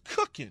Murray was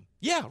cooking.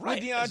 Yeah,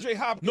 right. With DeAndre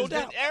Hopkins. No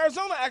doubt.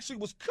 Arizona actually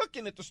was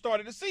cooking at the start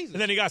of the season.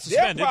 And then he got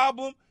suspended.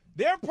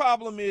 Their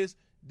problem is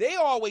they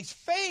always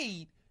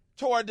fade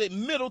toward the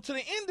middle to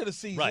the end of the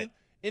season. Right.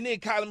 And then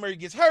Kyler Murray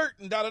gets hurt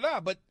and da-da-da.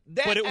 But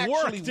it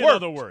worked, in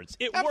other words.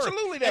 It worked.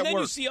 Absolutely, that worked. And then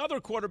worked. you see other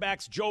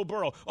quarterbacks, Joe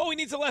Burrow. Oh, he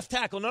needs a left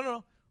tackle.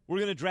 No. We're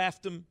going to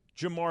draft him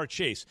Jamar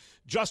Chase.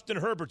 Justin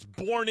Herbert's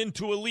born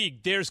into a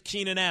league. There's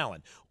Keenan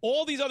Allen.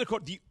 All these other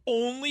the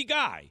only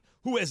guy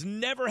who has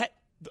never had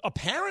 –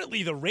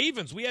 apparently the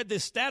Ravens, we had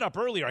this stat up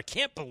earlier. I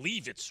can't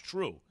believe it's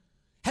true.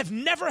 Have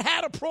never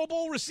had a Pro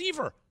Bowl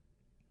receiver.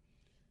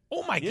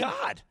 Oh, my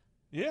God.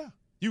 Yeah.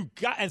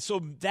 And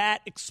so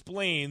that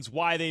explains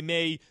why they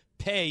may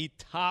pay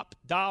top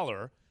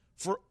dollar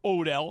for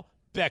Odell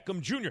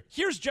Beckham Jr.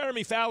 Here's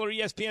Jeremy Fowler,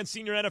 ESPN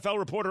senior NFL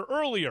reporter,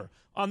 earlier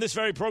on this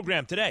very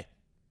program today.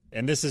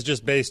 And this is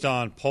just based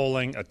on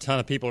polling a ton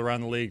of people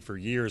around the league for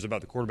years about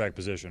the quarterback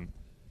position.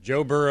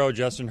 Joe Burrow,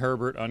 Justin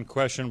Herbert,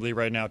 unquestionably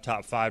right now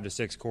top 5 to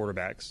 6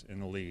 quarterbacks in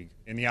the league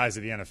in the eyes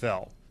of the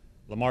NFL.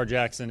 Lamar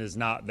Jackson is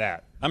not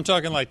that. I'm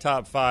talking like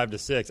top 5 to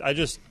 6.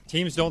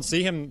 Teams don't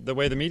see him the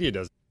way the media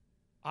does.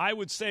 I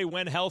would say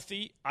when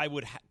healthy, I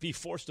would be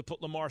forced to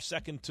put Lamar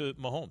second to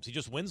Mahomes. He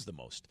just wins the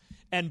most.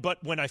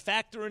 But when I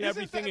factor in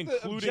everything,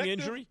 including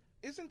injury.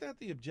 Isn't that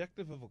the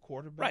objective of a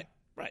quarterback?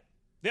 Right.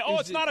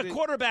 It's not a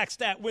quarterback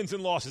stat, wins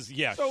and losses.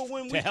 Yeah, so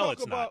when we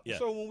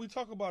So when we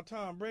talk about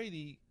Tom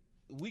Brady,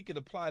 we could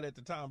apply that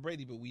to Tom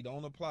Brady, but we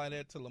don't apply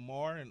that to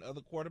Lamar and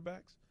other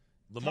quarterbacks.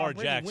 Lamar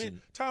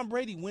Jackson. Tom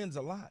Brady wins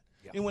a lot.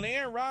 Yeah. And when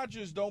Aaron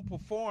Rodgers don't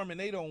perform and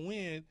they don't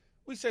win,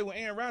 we say, well,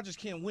 Aaron Rodgers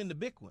can't win the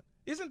big one.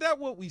 Isn't that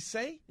what we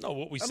say? No,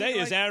 what we say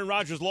is Aaron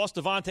Rodgers lost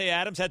Devontae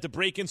Adams, had to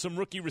break in some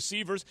rookie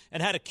receivers,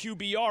 and had a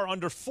QBR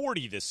under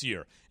 40 this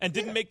year, and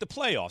didn't make the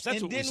playoffs.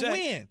 That's what we say. And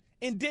didn't win.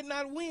 And did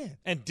not win.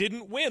 And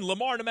didn't win.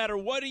 Lamar, no matter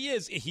what he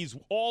is,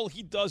 all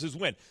he does is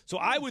win. So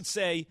I would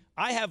say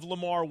I have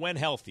Lamar when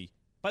healthy.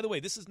 By the way,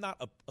 this is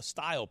not a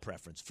style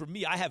preference. For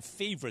me, I have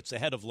favorites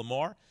ahead of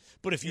Lamar.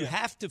 But if you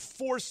have to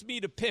force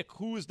me to pick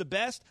who is the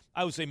best,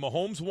 I would say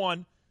Mahomes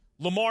 1.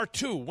 Lamar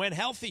 2, when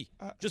healthy,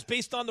 just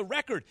based on the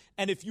record.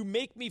 And if you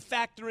make me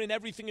factor in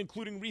everything,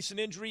 including recent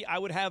injury, I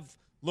would have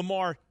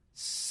Lamar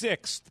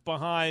 6th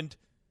behind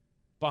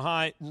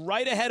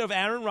right ahead of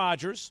Aaron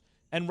Rodgers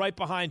and right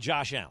behind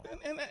Josh Allen.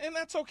 And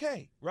that's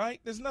okay, right?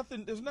 There's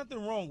nothing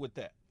wrong with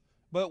that.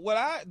 But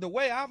the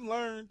way I've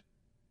learned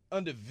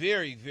under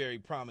very, very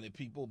prominent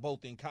people,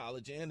 both in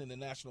college and in the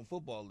National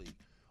Football League,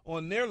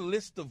 on their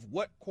list of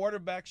what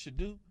quarterbacks should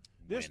do,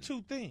 there's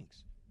 2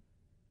 things.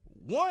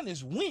 One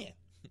is win.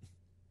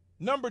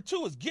 Number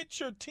 2 is get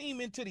your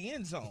team into the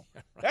end zone.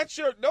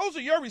 Those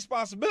are your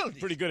responsibilities.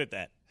 Pretty good at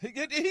that.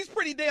 He's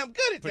pretty damn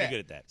good at that. Pretty good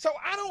at that. So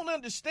I don't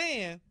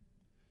understand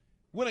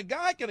when a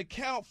guy can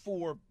account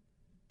for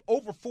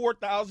over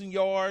 4,000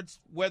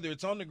 yards, whether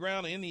it's on the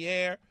ground or in the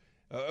air,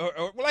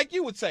 or like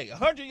you would say,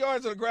 100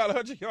 yards on the ground,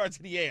 100 yards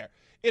in the air,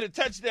 in a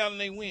touchdown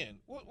and they win.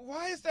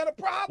 Why is that a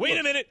problem? Wait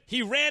a minute.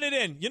 He ran it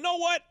in. You know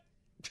what?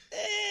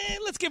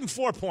 Let's give him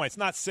 4 points,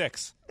 not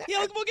 6.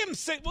 Yeah, we'll give him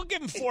 6. We'll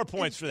give him 4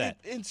 points for that.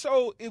 And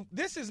so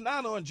this is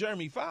not on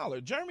Jeremy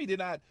Fowler.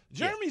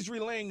 Jeremy's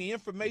relaying the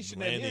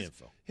information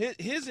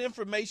his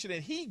information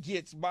that he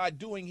gets by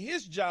doing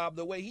his job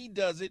the way he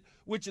does it,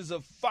 which is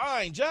a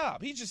fine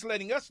job. He's just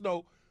letting us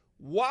know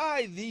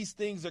why these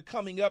things are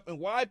coming up and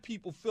why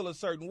people feel a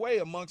certain way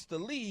amongst the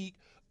league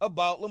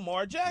about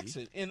Lamar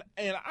Jackson. And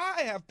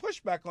I have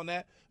pushback on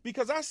that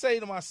because I say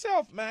to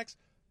myself, Max,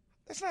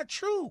 that's not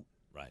true.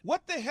 Right.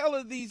 What the hell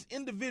are these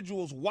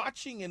individuals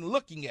watching and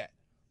looking at?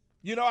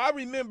 You know, I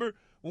remember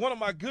one of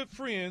my good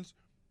friends,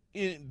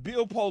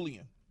 Bill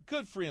Polian,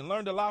 good friend,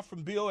 learned a lot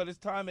from Bill at his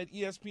time at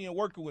ESPN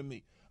working with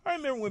me. I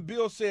remember when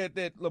Bill said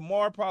that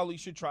Lamar probably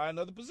should try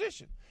another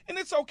position. And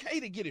it's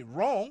okay to get it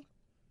wrong.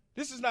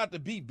 This is not to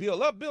beat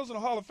Bill up. Bill's in the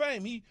Hall of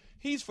Fame.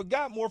 He's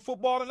forgot more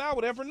football than I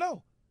would ever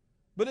know.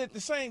 But at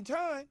the same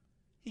time,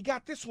 he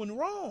got this one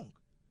wrong.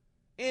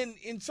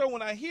 And so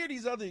when I hear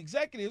these other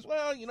executives,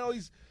 well, you know,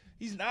 he's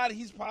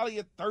probably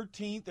a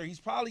 13th or he's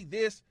probably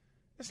this.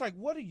 It's like,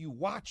 what are you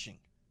watching?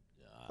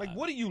 Like,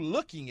 what are you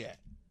looking at?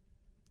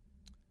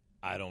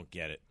 I don't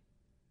get it.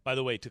 By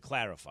the way, to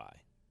clarify,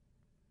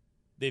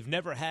 they've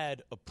never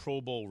had a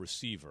Pro Bowl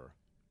receiver,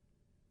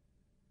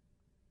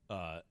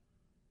 a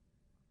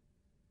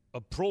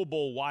Pro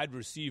Bowl wide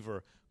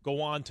receiver go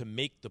on to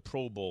make the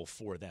Pro Bowl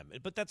for them.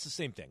 But that's the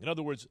same thing. In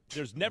other words,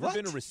 there's never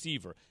been a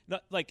receiver.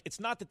 It's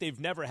not that they've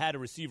never had a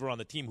receiver on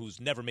the team who's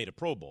never made a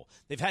Pro Bowl.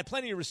 They've had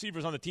plenty of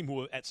receivers on the team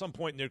who at some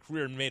point in their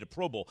career made a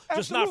Pro Bowl,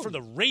 just not for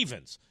the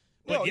Ravens.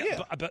 But,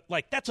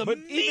 but that's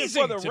amazing. But even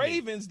for the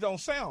Ravens, don't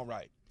sound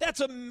right.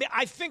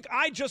 I think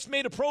I just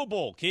made a Pro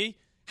Bowl, Key.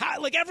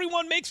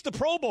 Everyone makes the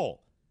Pro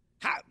Bowl.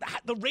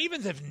 The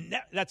Ravens have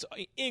that's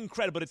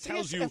incredible, but it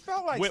tells you it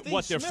felt like what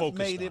they're Smith focused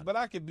made it, on. But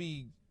I could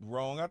be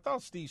wrong. I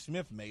thought Steve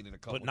Smith made it a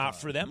couple But not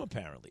times. for them,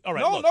 apparently. All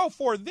right, no,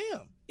 for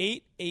them.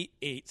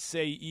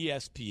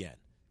 888-SAY-ESPN.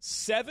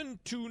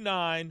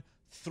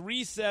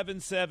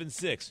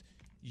 729-3776.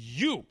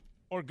 You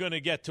are going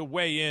to get to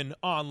weigh in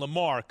on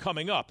Lamar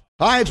coming up.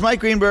 Hi, it's Mike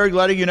Greenberg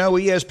letting you know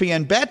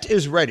ESPN Bet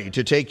is ready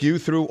to take you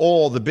through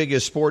all the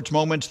biggest sports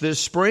moments this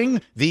spring.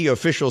 The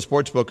official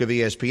sportsbook of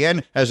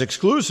ESPN has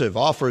exclusive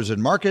offers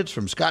and markets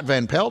from Scott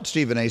Van Pelt,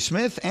 Stephen A.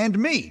 Smith, and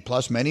me,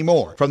 plus many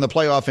more. From the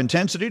playoff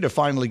intensity to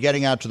finally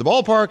getting out to the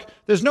ballpark,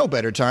 there's no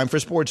better time for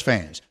sports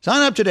fans.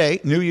 Sign up today.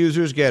 New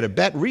users get a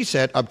bet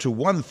reset up to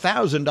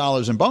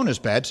 $1,000 in bonus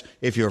bets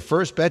if your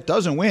first bet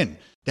doesn't win.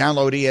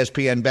 Download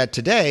ESPN Bet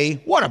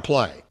today. What a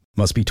play.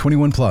 Must be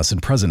 21 plus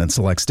and present in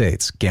select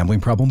states. Gambling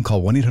problem?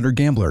 Call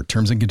 1-800-GAMBLER.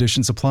 Terms and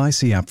conditions apply.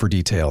 See app for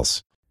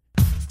details.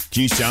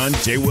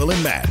 Keyshawn, J. Will,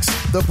 and Max,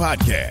 the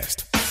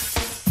podcast.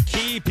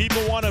 Key,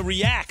 people want to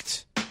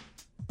react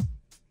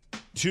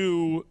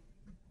to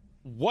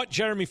what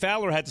Jeremy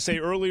Fowler had to say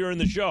earlier in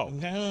the show.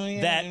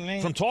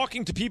 That from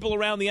talking to people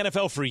around the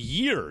NFL for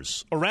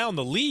years, around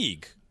the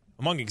league,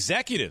 among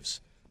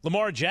executives,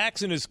 Lamar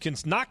Jackson is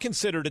not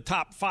considered a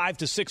top 5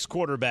 to 6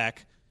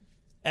 quarterback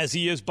as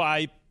he is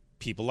by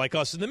people like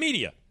us in the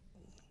media,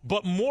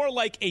 but more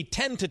like a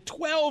 10 to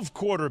 12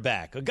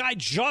 quarterback, a guy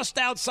just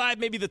outside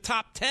maybe the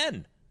top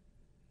 10.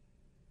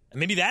 And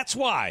maybe that's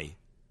why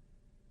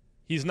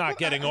he's not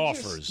getting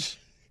offers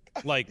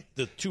like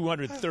the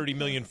 $230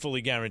 million fully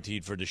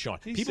guaranteed for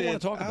Deshaun. People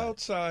want to talk about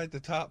outside the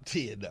top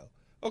 10, though.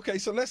 Okay,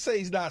 so let's say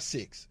he's not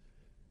 6.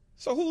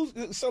 So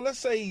let's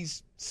say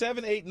he's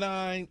 7, 8,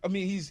 9. I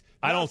mean, he's.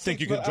 I don't think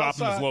you can drop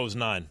him as low as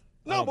 9.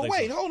 No, but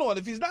wait, hold on.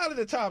 If he's not in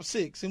the top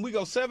 6 and we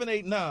go 7,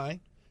 8,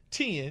 9,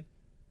 10,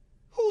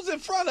 who's in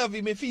front of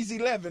him if he's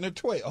 11 or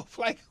 12?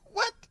 Like,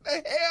 what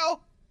the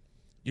hell?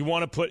 You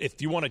want to put, if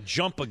you want to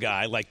jump a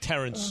guy like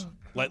Terrence,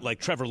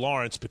 like Trevor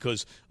Lawrence,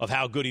 because of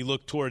how good he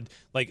looked toward,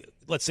 like,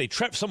 let's say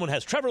someone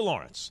has Trevor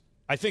Lawrence.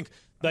 I think,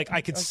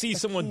 I could see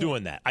someone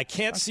doing that. I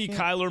can't see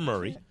Kyler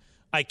Murray.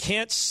 I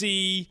can't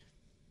see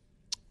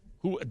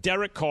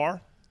Derek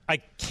Carr. I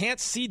can't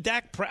see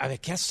Dak Prescott. I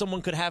guess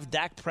someone could have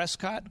Dak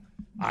Prescott.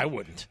 I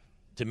wouldn't.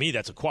 To me,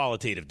 that's a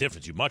qualitative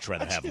difference. You'd much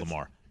rather have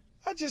Lamar.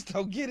 I just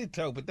don't get it,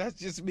 though, but that's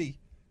just me.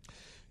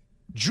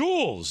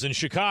 Jules in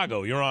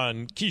Chicago, you're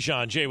on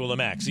Keyshawn, J. Will, and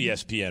Max,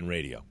 ESPN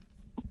Radio.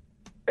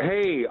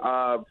 Hey,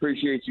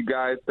 appreciate you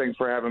guys. Thanks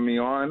for having me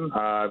on.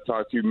 I've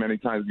talked to you many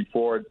times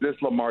before. This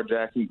Lamar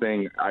Jackson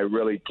thing, I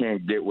really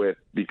can't get with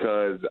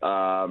because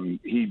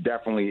he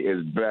definitely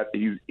is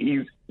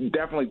he's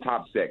definitely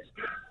top 6.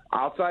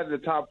 Outside of the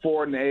top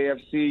 4 in the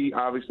AFC,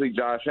 obviously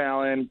Josh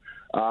Allen,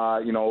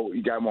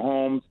 you got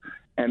Mahomes,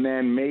 and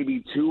then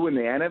maybe 2 in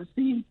the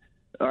NFC.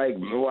 Like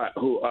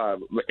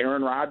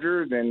Aaron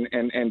Rodgers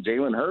and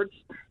Jalen Hurts.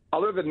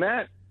 Other than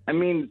that, I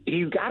mean,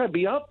 he's got to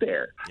be up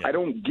there. Yeah. I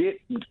don't get.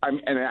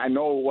 And I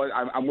know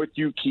I'm with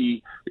you,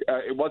 Key.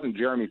 It wasn't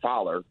Jeremy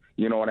Fowler.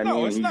 You know what I mean?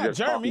 No, it's not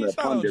Jeremy. It's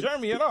not on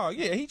Jeremy at all.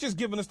 Yeah, he's just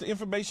giving us the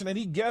information that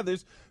he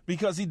gathers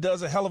because he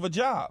does a hell of a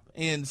job,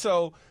 and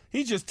so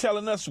he's just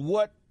telling us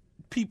what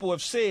people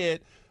have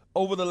said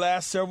over the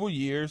last several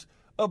years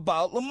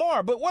about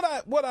Lamar. But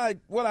what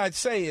I'd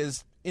say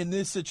is in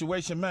this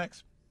situation,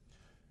 Max.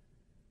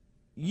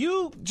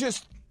 You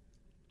just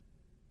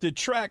to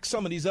track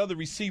some of these other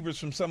receivers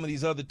from some of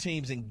these other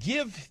teams and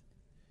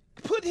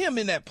put him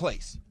in that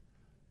place.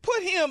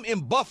 Put him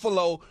in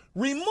Buffalo.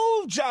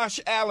 Remove Josh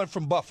Allen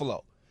from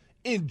Buffalo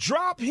and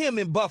drop him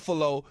in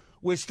Buffalo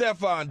with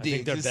Stephon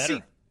Diggs. I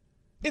think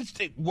they're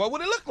better. What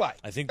would it look like?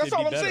 I think that's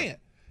all I'm saying.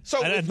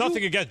 So and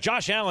nothing against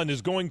Josh Allen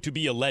is going to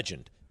be a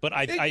legend, but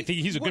I think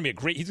he's going to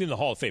be he's in the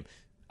Hall of Fame.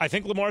 I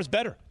think Lamar's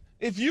better.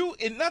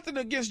 And nothing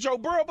against Joe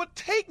Burrow, but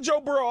take Joe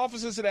Burrow off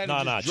of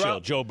Cincinnati. Chill.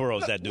 Joe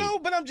Burrow's that dude. No,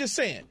 but I'm just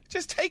saying,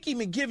 just take him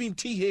and give him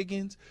T.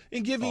 Higgins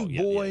and give him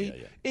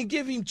Boyd and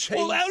give him Chase.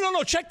 Well,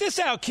 no. Check this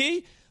out,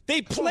 Key.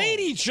 They played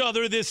each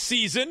other this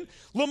season.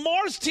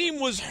 Lamar's team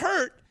was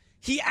hurt.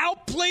 He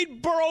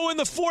outplayed Burrow in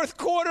the fourth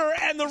quarter,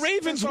 and the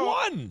Ravens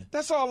won.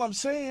 That's all I'm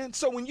saying.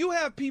 So when you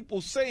have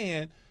people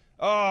saying,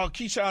 "Oh,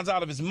 Keyshawn's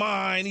out of his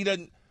mind. He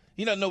doesn't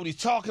know what he's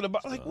talking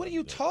about," like, what are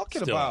you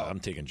talking about? I'm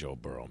taking Joe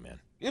Burrow, man.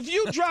 If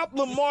you drop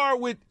Lamar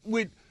with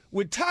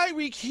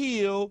Tyreek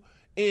Hill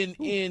and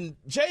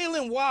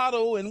Jalen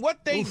Waddle and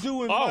what they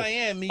do in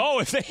Miami,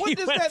 what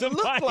does that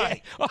look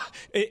like?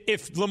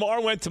 If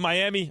Lamar went to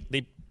Miami,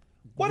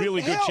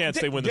 really good chance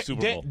they win the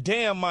Super Bowl.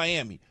 Damn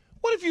Miami.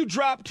 What if you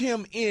dropped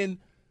him in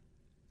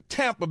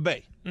Tampa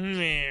Bay?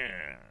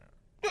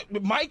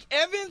 Mike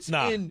Evans?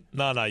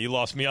 No, you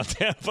lost me on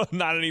Tampa.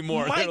 Not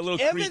anymore. Mike a little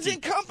Evans creepy.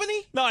 and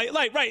company? No,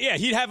 right, yeah.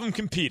 He'd have them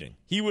competing.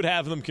 He would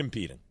have them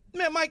competing.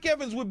 Man, Mike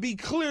Evans would be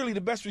clearly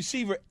the best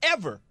receiver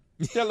ever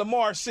that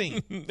Lamar's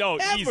seen. No,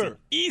 ever.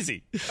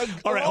 Easy.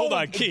 All right, hold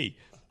on, Key.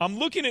 I'm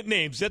looking at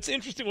names. That's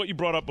interesting what you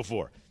brought up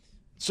before.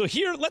 So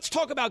here, let's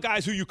talk about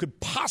guys who you could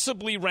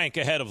possibly rank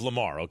ahead of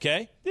Lamar,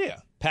 okay?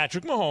 Yeah.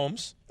 Patrick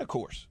Mahomes. Of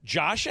course.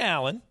 Josh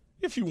Allen.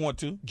 If you want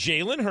to.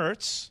 Jalen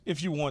Hurts.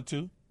 If you want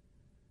to.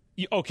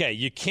 Okay,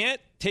 you can't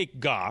take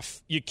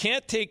Goff. You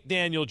can't take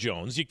Daniel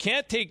Jones. You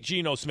can't take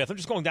Geno Smith. I'm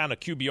just going down a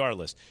QBR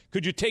list.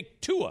 Could you take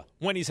Tua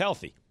when he's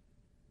healthy?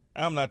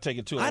 I'm not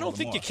taking Tua. I don't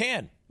think you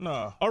can.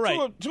 No. All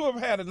right. Tua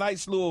had a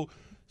nice little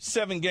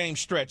 7-game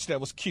stretch that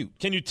was cute.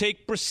 Can you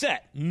take Brissett?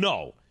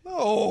 No.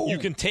 You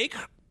can take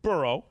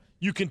Burrow.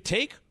 You can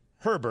take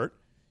Herbert.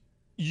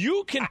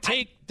 You can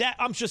take that.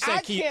 I'm just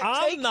saying,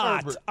 I'm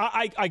not. Herbert.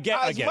 I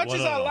get. As much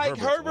as I like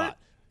Herbert,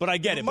 but I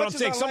get it. But I'm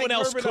saying someone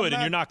else could,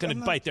 and you're not going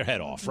to bite their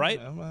head off,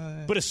 right?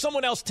 But if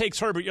someone else takes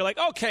Herbert, you're like,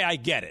 okay, I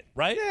get it,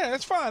 right? Yeah,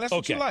 that's fine. That's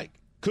what you like.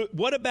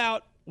 What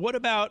about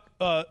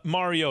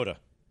Mariota?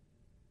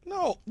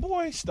 No,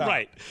 boy, stop.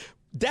 Right.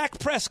 Dak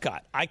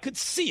Prescott, I could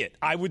see it.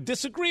 I would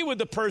disagree with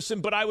the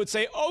person, but I would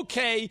say,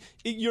 okay,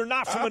 you're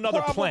not from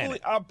another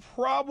planet. I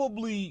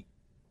probably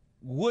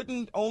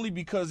wouldn't, only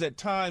because at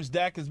times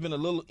Dak has been a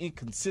little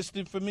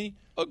inconsistent for me.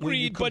 Agreed, when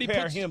you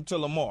compare him to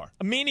Lamar.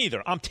 Me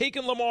neither. I'm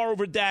taking Lamar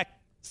over Dak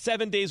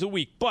 7 days a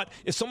week. But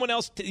if someone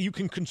else, you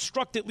can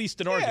construct at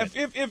least an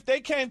argument. If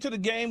they came to the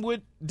game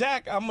with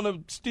Dak, I'm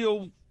going to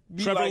still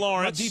be Trevor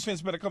Lawrence. My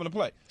defense better come into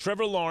play.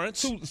 Trevor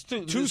Lawrence.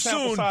 Too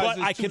soon, but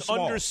I can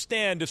small.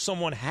 understand if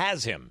someone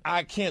has him.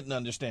 I can't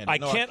understand it. I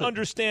can't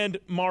understand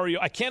Mario.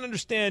 I can't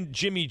understand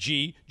Jimmy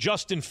G,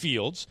 Justin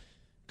Fields,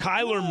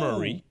 Kyler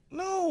Murray.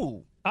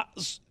 No.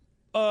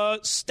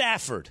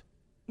 Stafford.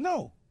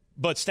 No.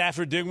 But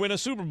Stafford did win a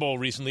Super Bowl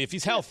recently if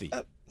he's healthy.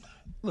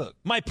 Look.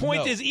 My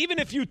point is, even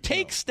if you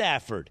take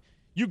Stafford,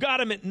 you got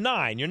him at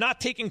 9. You're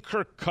not taking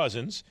Kirk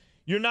Cousins.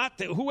 You're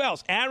not – who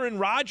else? Aaron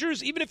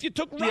Rodgers? Even if you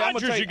took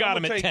Rodgers, you got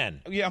him at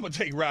 10. Yeah, I'm going to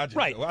take Rodgers.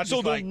 Right.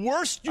 So the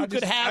worst you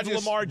could have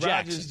Lamar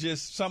Jackson. Rodgers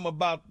just some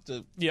about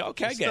the I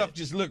get stuff it.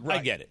 Just look right.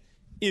 I get it.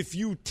 If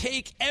you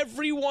take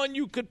everyone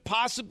you could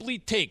possibly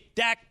take,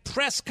 Dak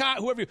Prescott,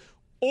 whoever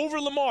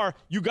over Lamar,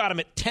 you got him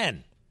at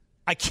 10.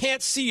 I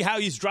can't see how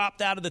he's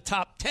dropped out of the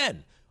top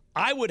 10.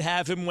 I would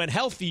have him when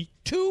healthy,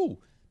 2,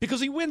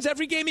 because he wins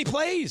every game he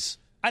plays.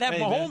 I'd have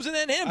Mahomes and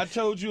then him. I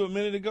told you a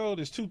minute ago,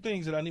 there's 2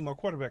 things that I need my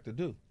quarterback to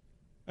do.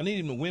 I need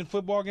him to win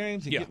football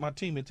games and get my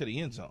team into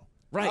the end zone.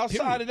 Right.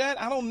 Outside of that,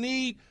 I don't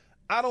need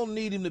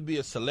him to be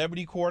a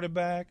celebrity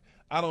quarterback.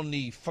 I don't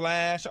need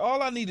flash.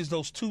 All I need is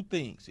those 2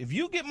 things. If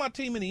you get my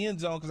team in the end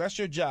zone, because that's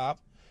your job,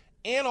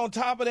 and on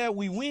top of that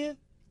we win,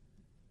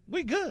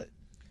 we good.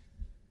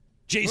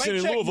 Jason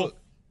in Louisville.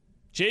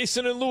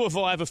 Jason in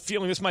Louisville, I have a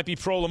feeling this might be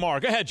pro Lamar.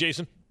 Go ahead,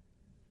 Jason.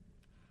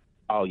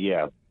 Oh,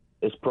 yeah.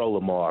 It's pro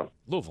Lamar.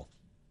 Louisville.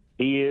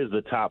 He is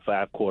the top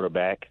 5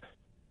 quarterback,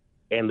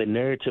 and the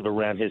narrative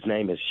around his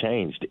name has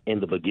changed. In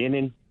the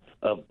beginning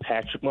of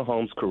Patrick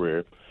Mahomes'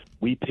 career,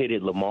 we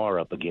pitted Lamar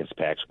up against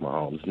Patrick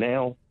Mahomes.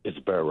 Now it's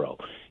Burrow.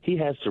 He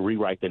has to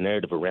rewrite the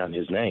narrative around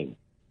his name.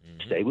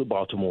 Stay with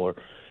Baltimore.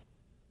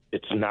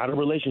 It's not a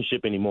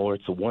relationship anymore.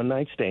 It's a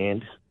one-night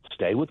stand.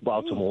 Stay with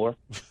Baltimore.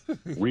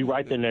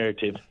 Rewrite the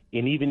narrative.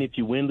 And even if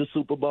you win the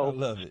Super Bowl,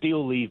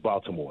 still leave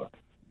Baltimore.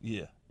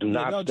 Yeah. Do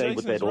not stay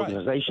with that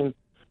organization. Right.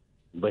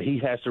 But he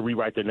has to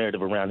rewrite the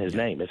narrative around his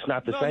name. It's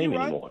not the same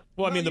anymore.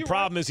 Well, I mean, the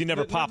problem is he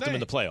never popped him in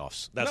the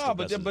playoffs. That's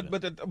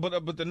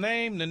but the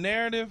name, the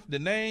narrative, the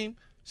name.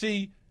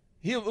 See,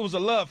 it was a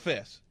love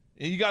fest,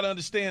 and you got to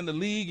understand the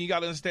league. You got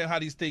to understand how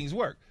these things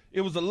work.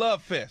 It was a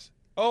love fest.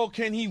 Oh,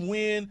 can he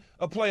win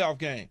a playoff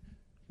game?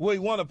 Well, he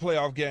won a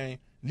playoff game.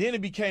 Then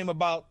it became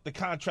about the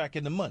contract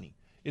and the money.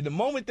 In the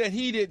moment that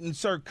he didn't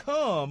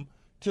succumb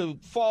to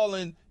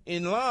falling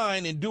in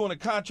line and doing a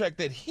contract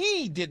that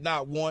he did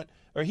not want,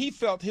 or he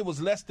felt it was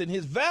less than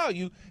his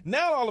value,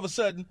 now all of a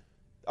sudden,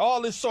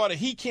 all this sort of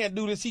he can't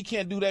do this, he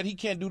can't do that, he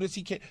can't do this,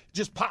 he can't,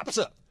 just pops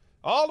up.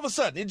 All of a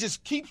sudden, it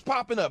just keeps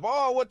popping up.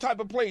 Oh, what type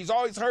of play? He's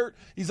always hurt.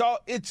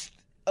 It's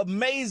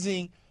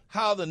amazing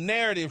how the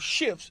narrative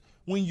shifts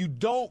when you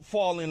don't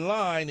fall in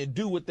line and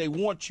do what they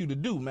want you to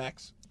do,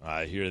 Max.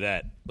 I hear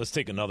that. Let's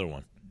take another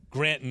one.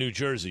 Grant, New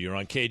Jersey. You're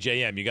on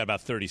KJM. You got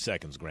about 30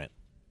 seconds, Grant.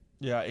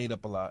 Yeah, I ate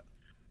up a lot.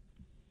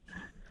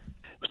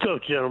 What's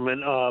up, gentlemen?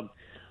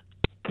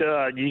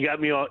 You got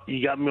me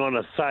on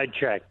a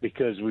sidetrack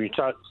because when you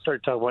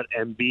start talking about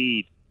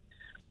Embiid,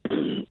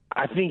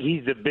 I think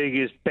he's the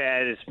biggest,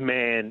 baddest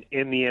man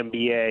in the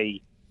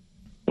NBA.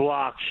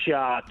 Block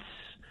shots,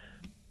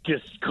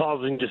 just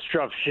causing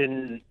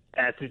destruction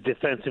at the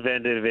defensive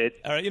end of it.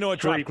 All right, you know what?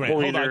 Drop Grant.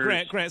 Hold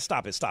on, Grant,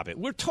 stop it.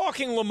 We're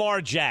talking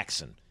Lamar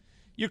Jackson.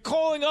 You're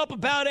calling up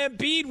about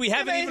Embiid. We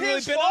haven't even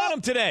really been on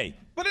him today.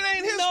 But it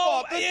ain't his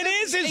fault. It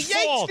is his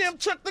fault.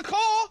 Yates took the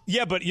call.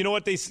 Yeah, but you know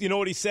what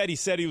he said? He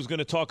said he was going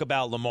to talk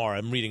about Lamar.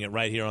 I'm reading it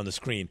right here on the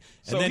screen.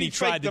 And then he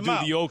tried to do the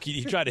Okie.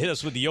 He tried to hit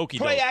us with the Okie.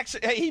 Play action.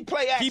 Hey, he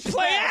play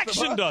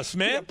actioned us,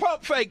 man. He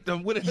pump faked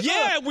them with it.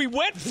 Yeah, we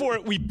went for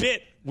it. We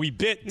bit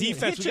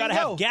defense. We got to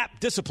have gap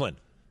discipline.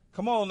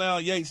 Come on now,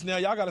 Yates. Now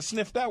y'all got to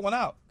sniff that one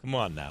out. Come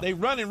on now. They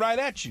running right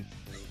at you.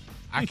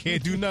 I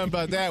can't do nothing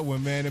about that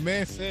one, man. The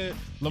man said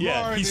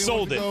Lamar he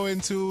sold it. Go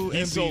into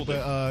he MB, sold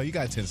but you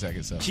got 10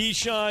 seconds. So.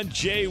 Keyshawn,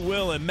 Jay,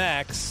 Will, and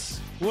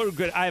Max. We're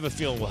good. I have a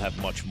feeling we'll have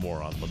much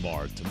more on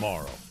Lamar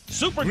tomorrow.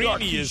 Super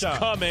Greeny is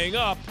coming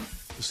up.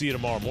 We'll see you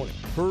tomorrow morning.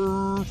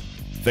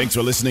 Thanks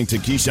for listening to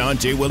Keyshawn,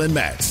 Jay, Will, and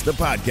Max, the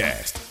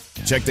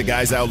podcast. Check the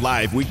guys out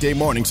live weekday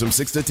mornings from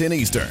 6 to 10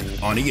 Eastern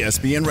on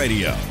ESPN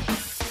Radio.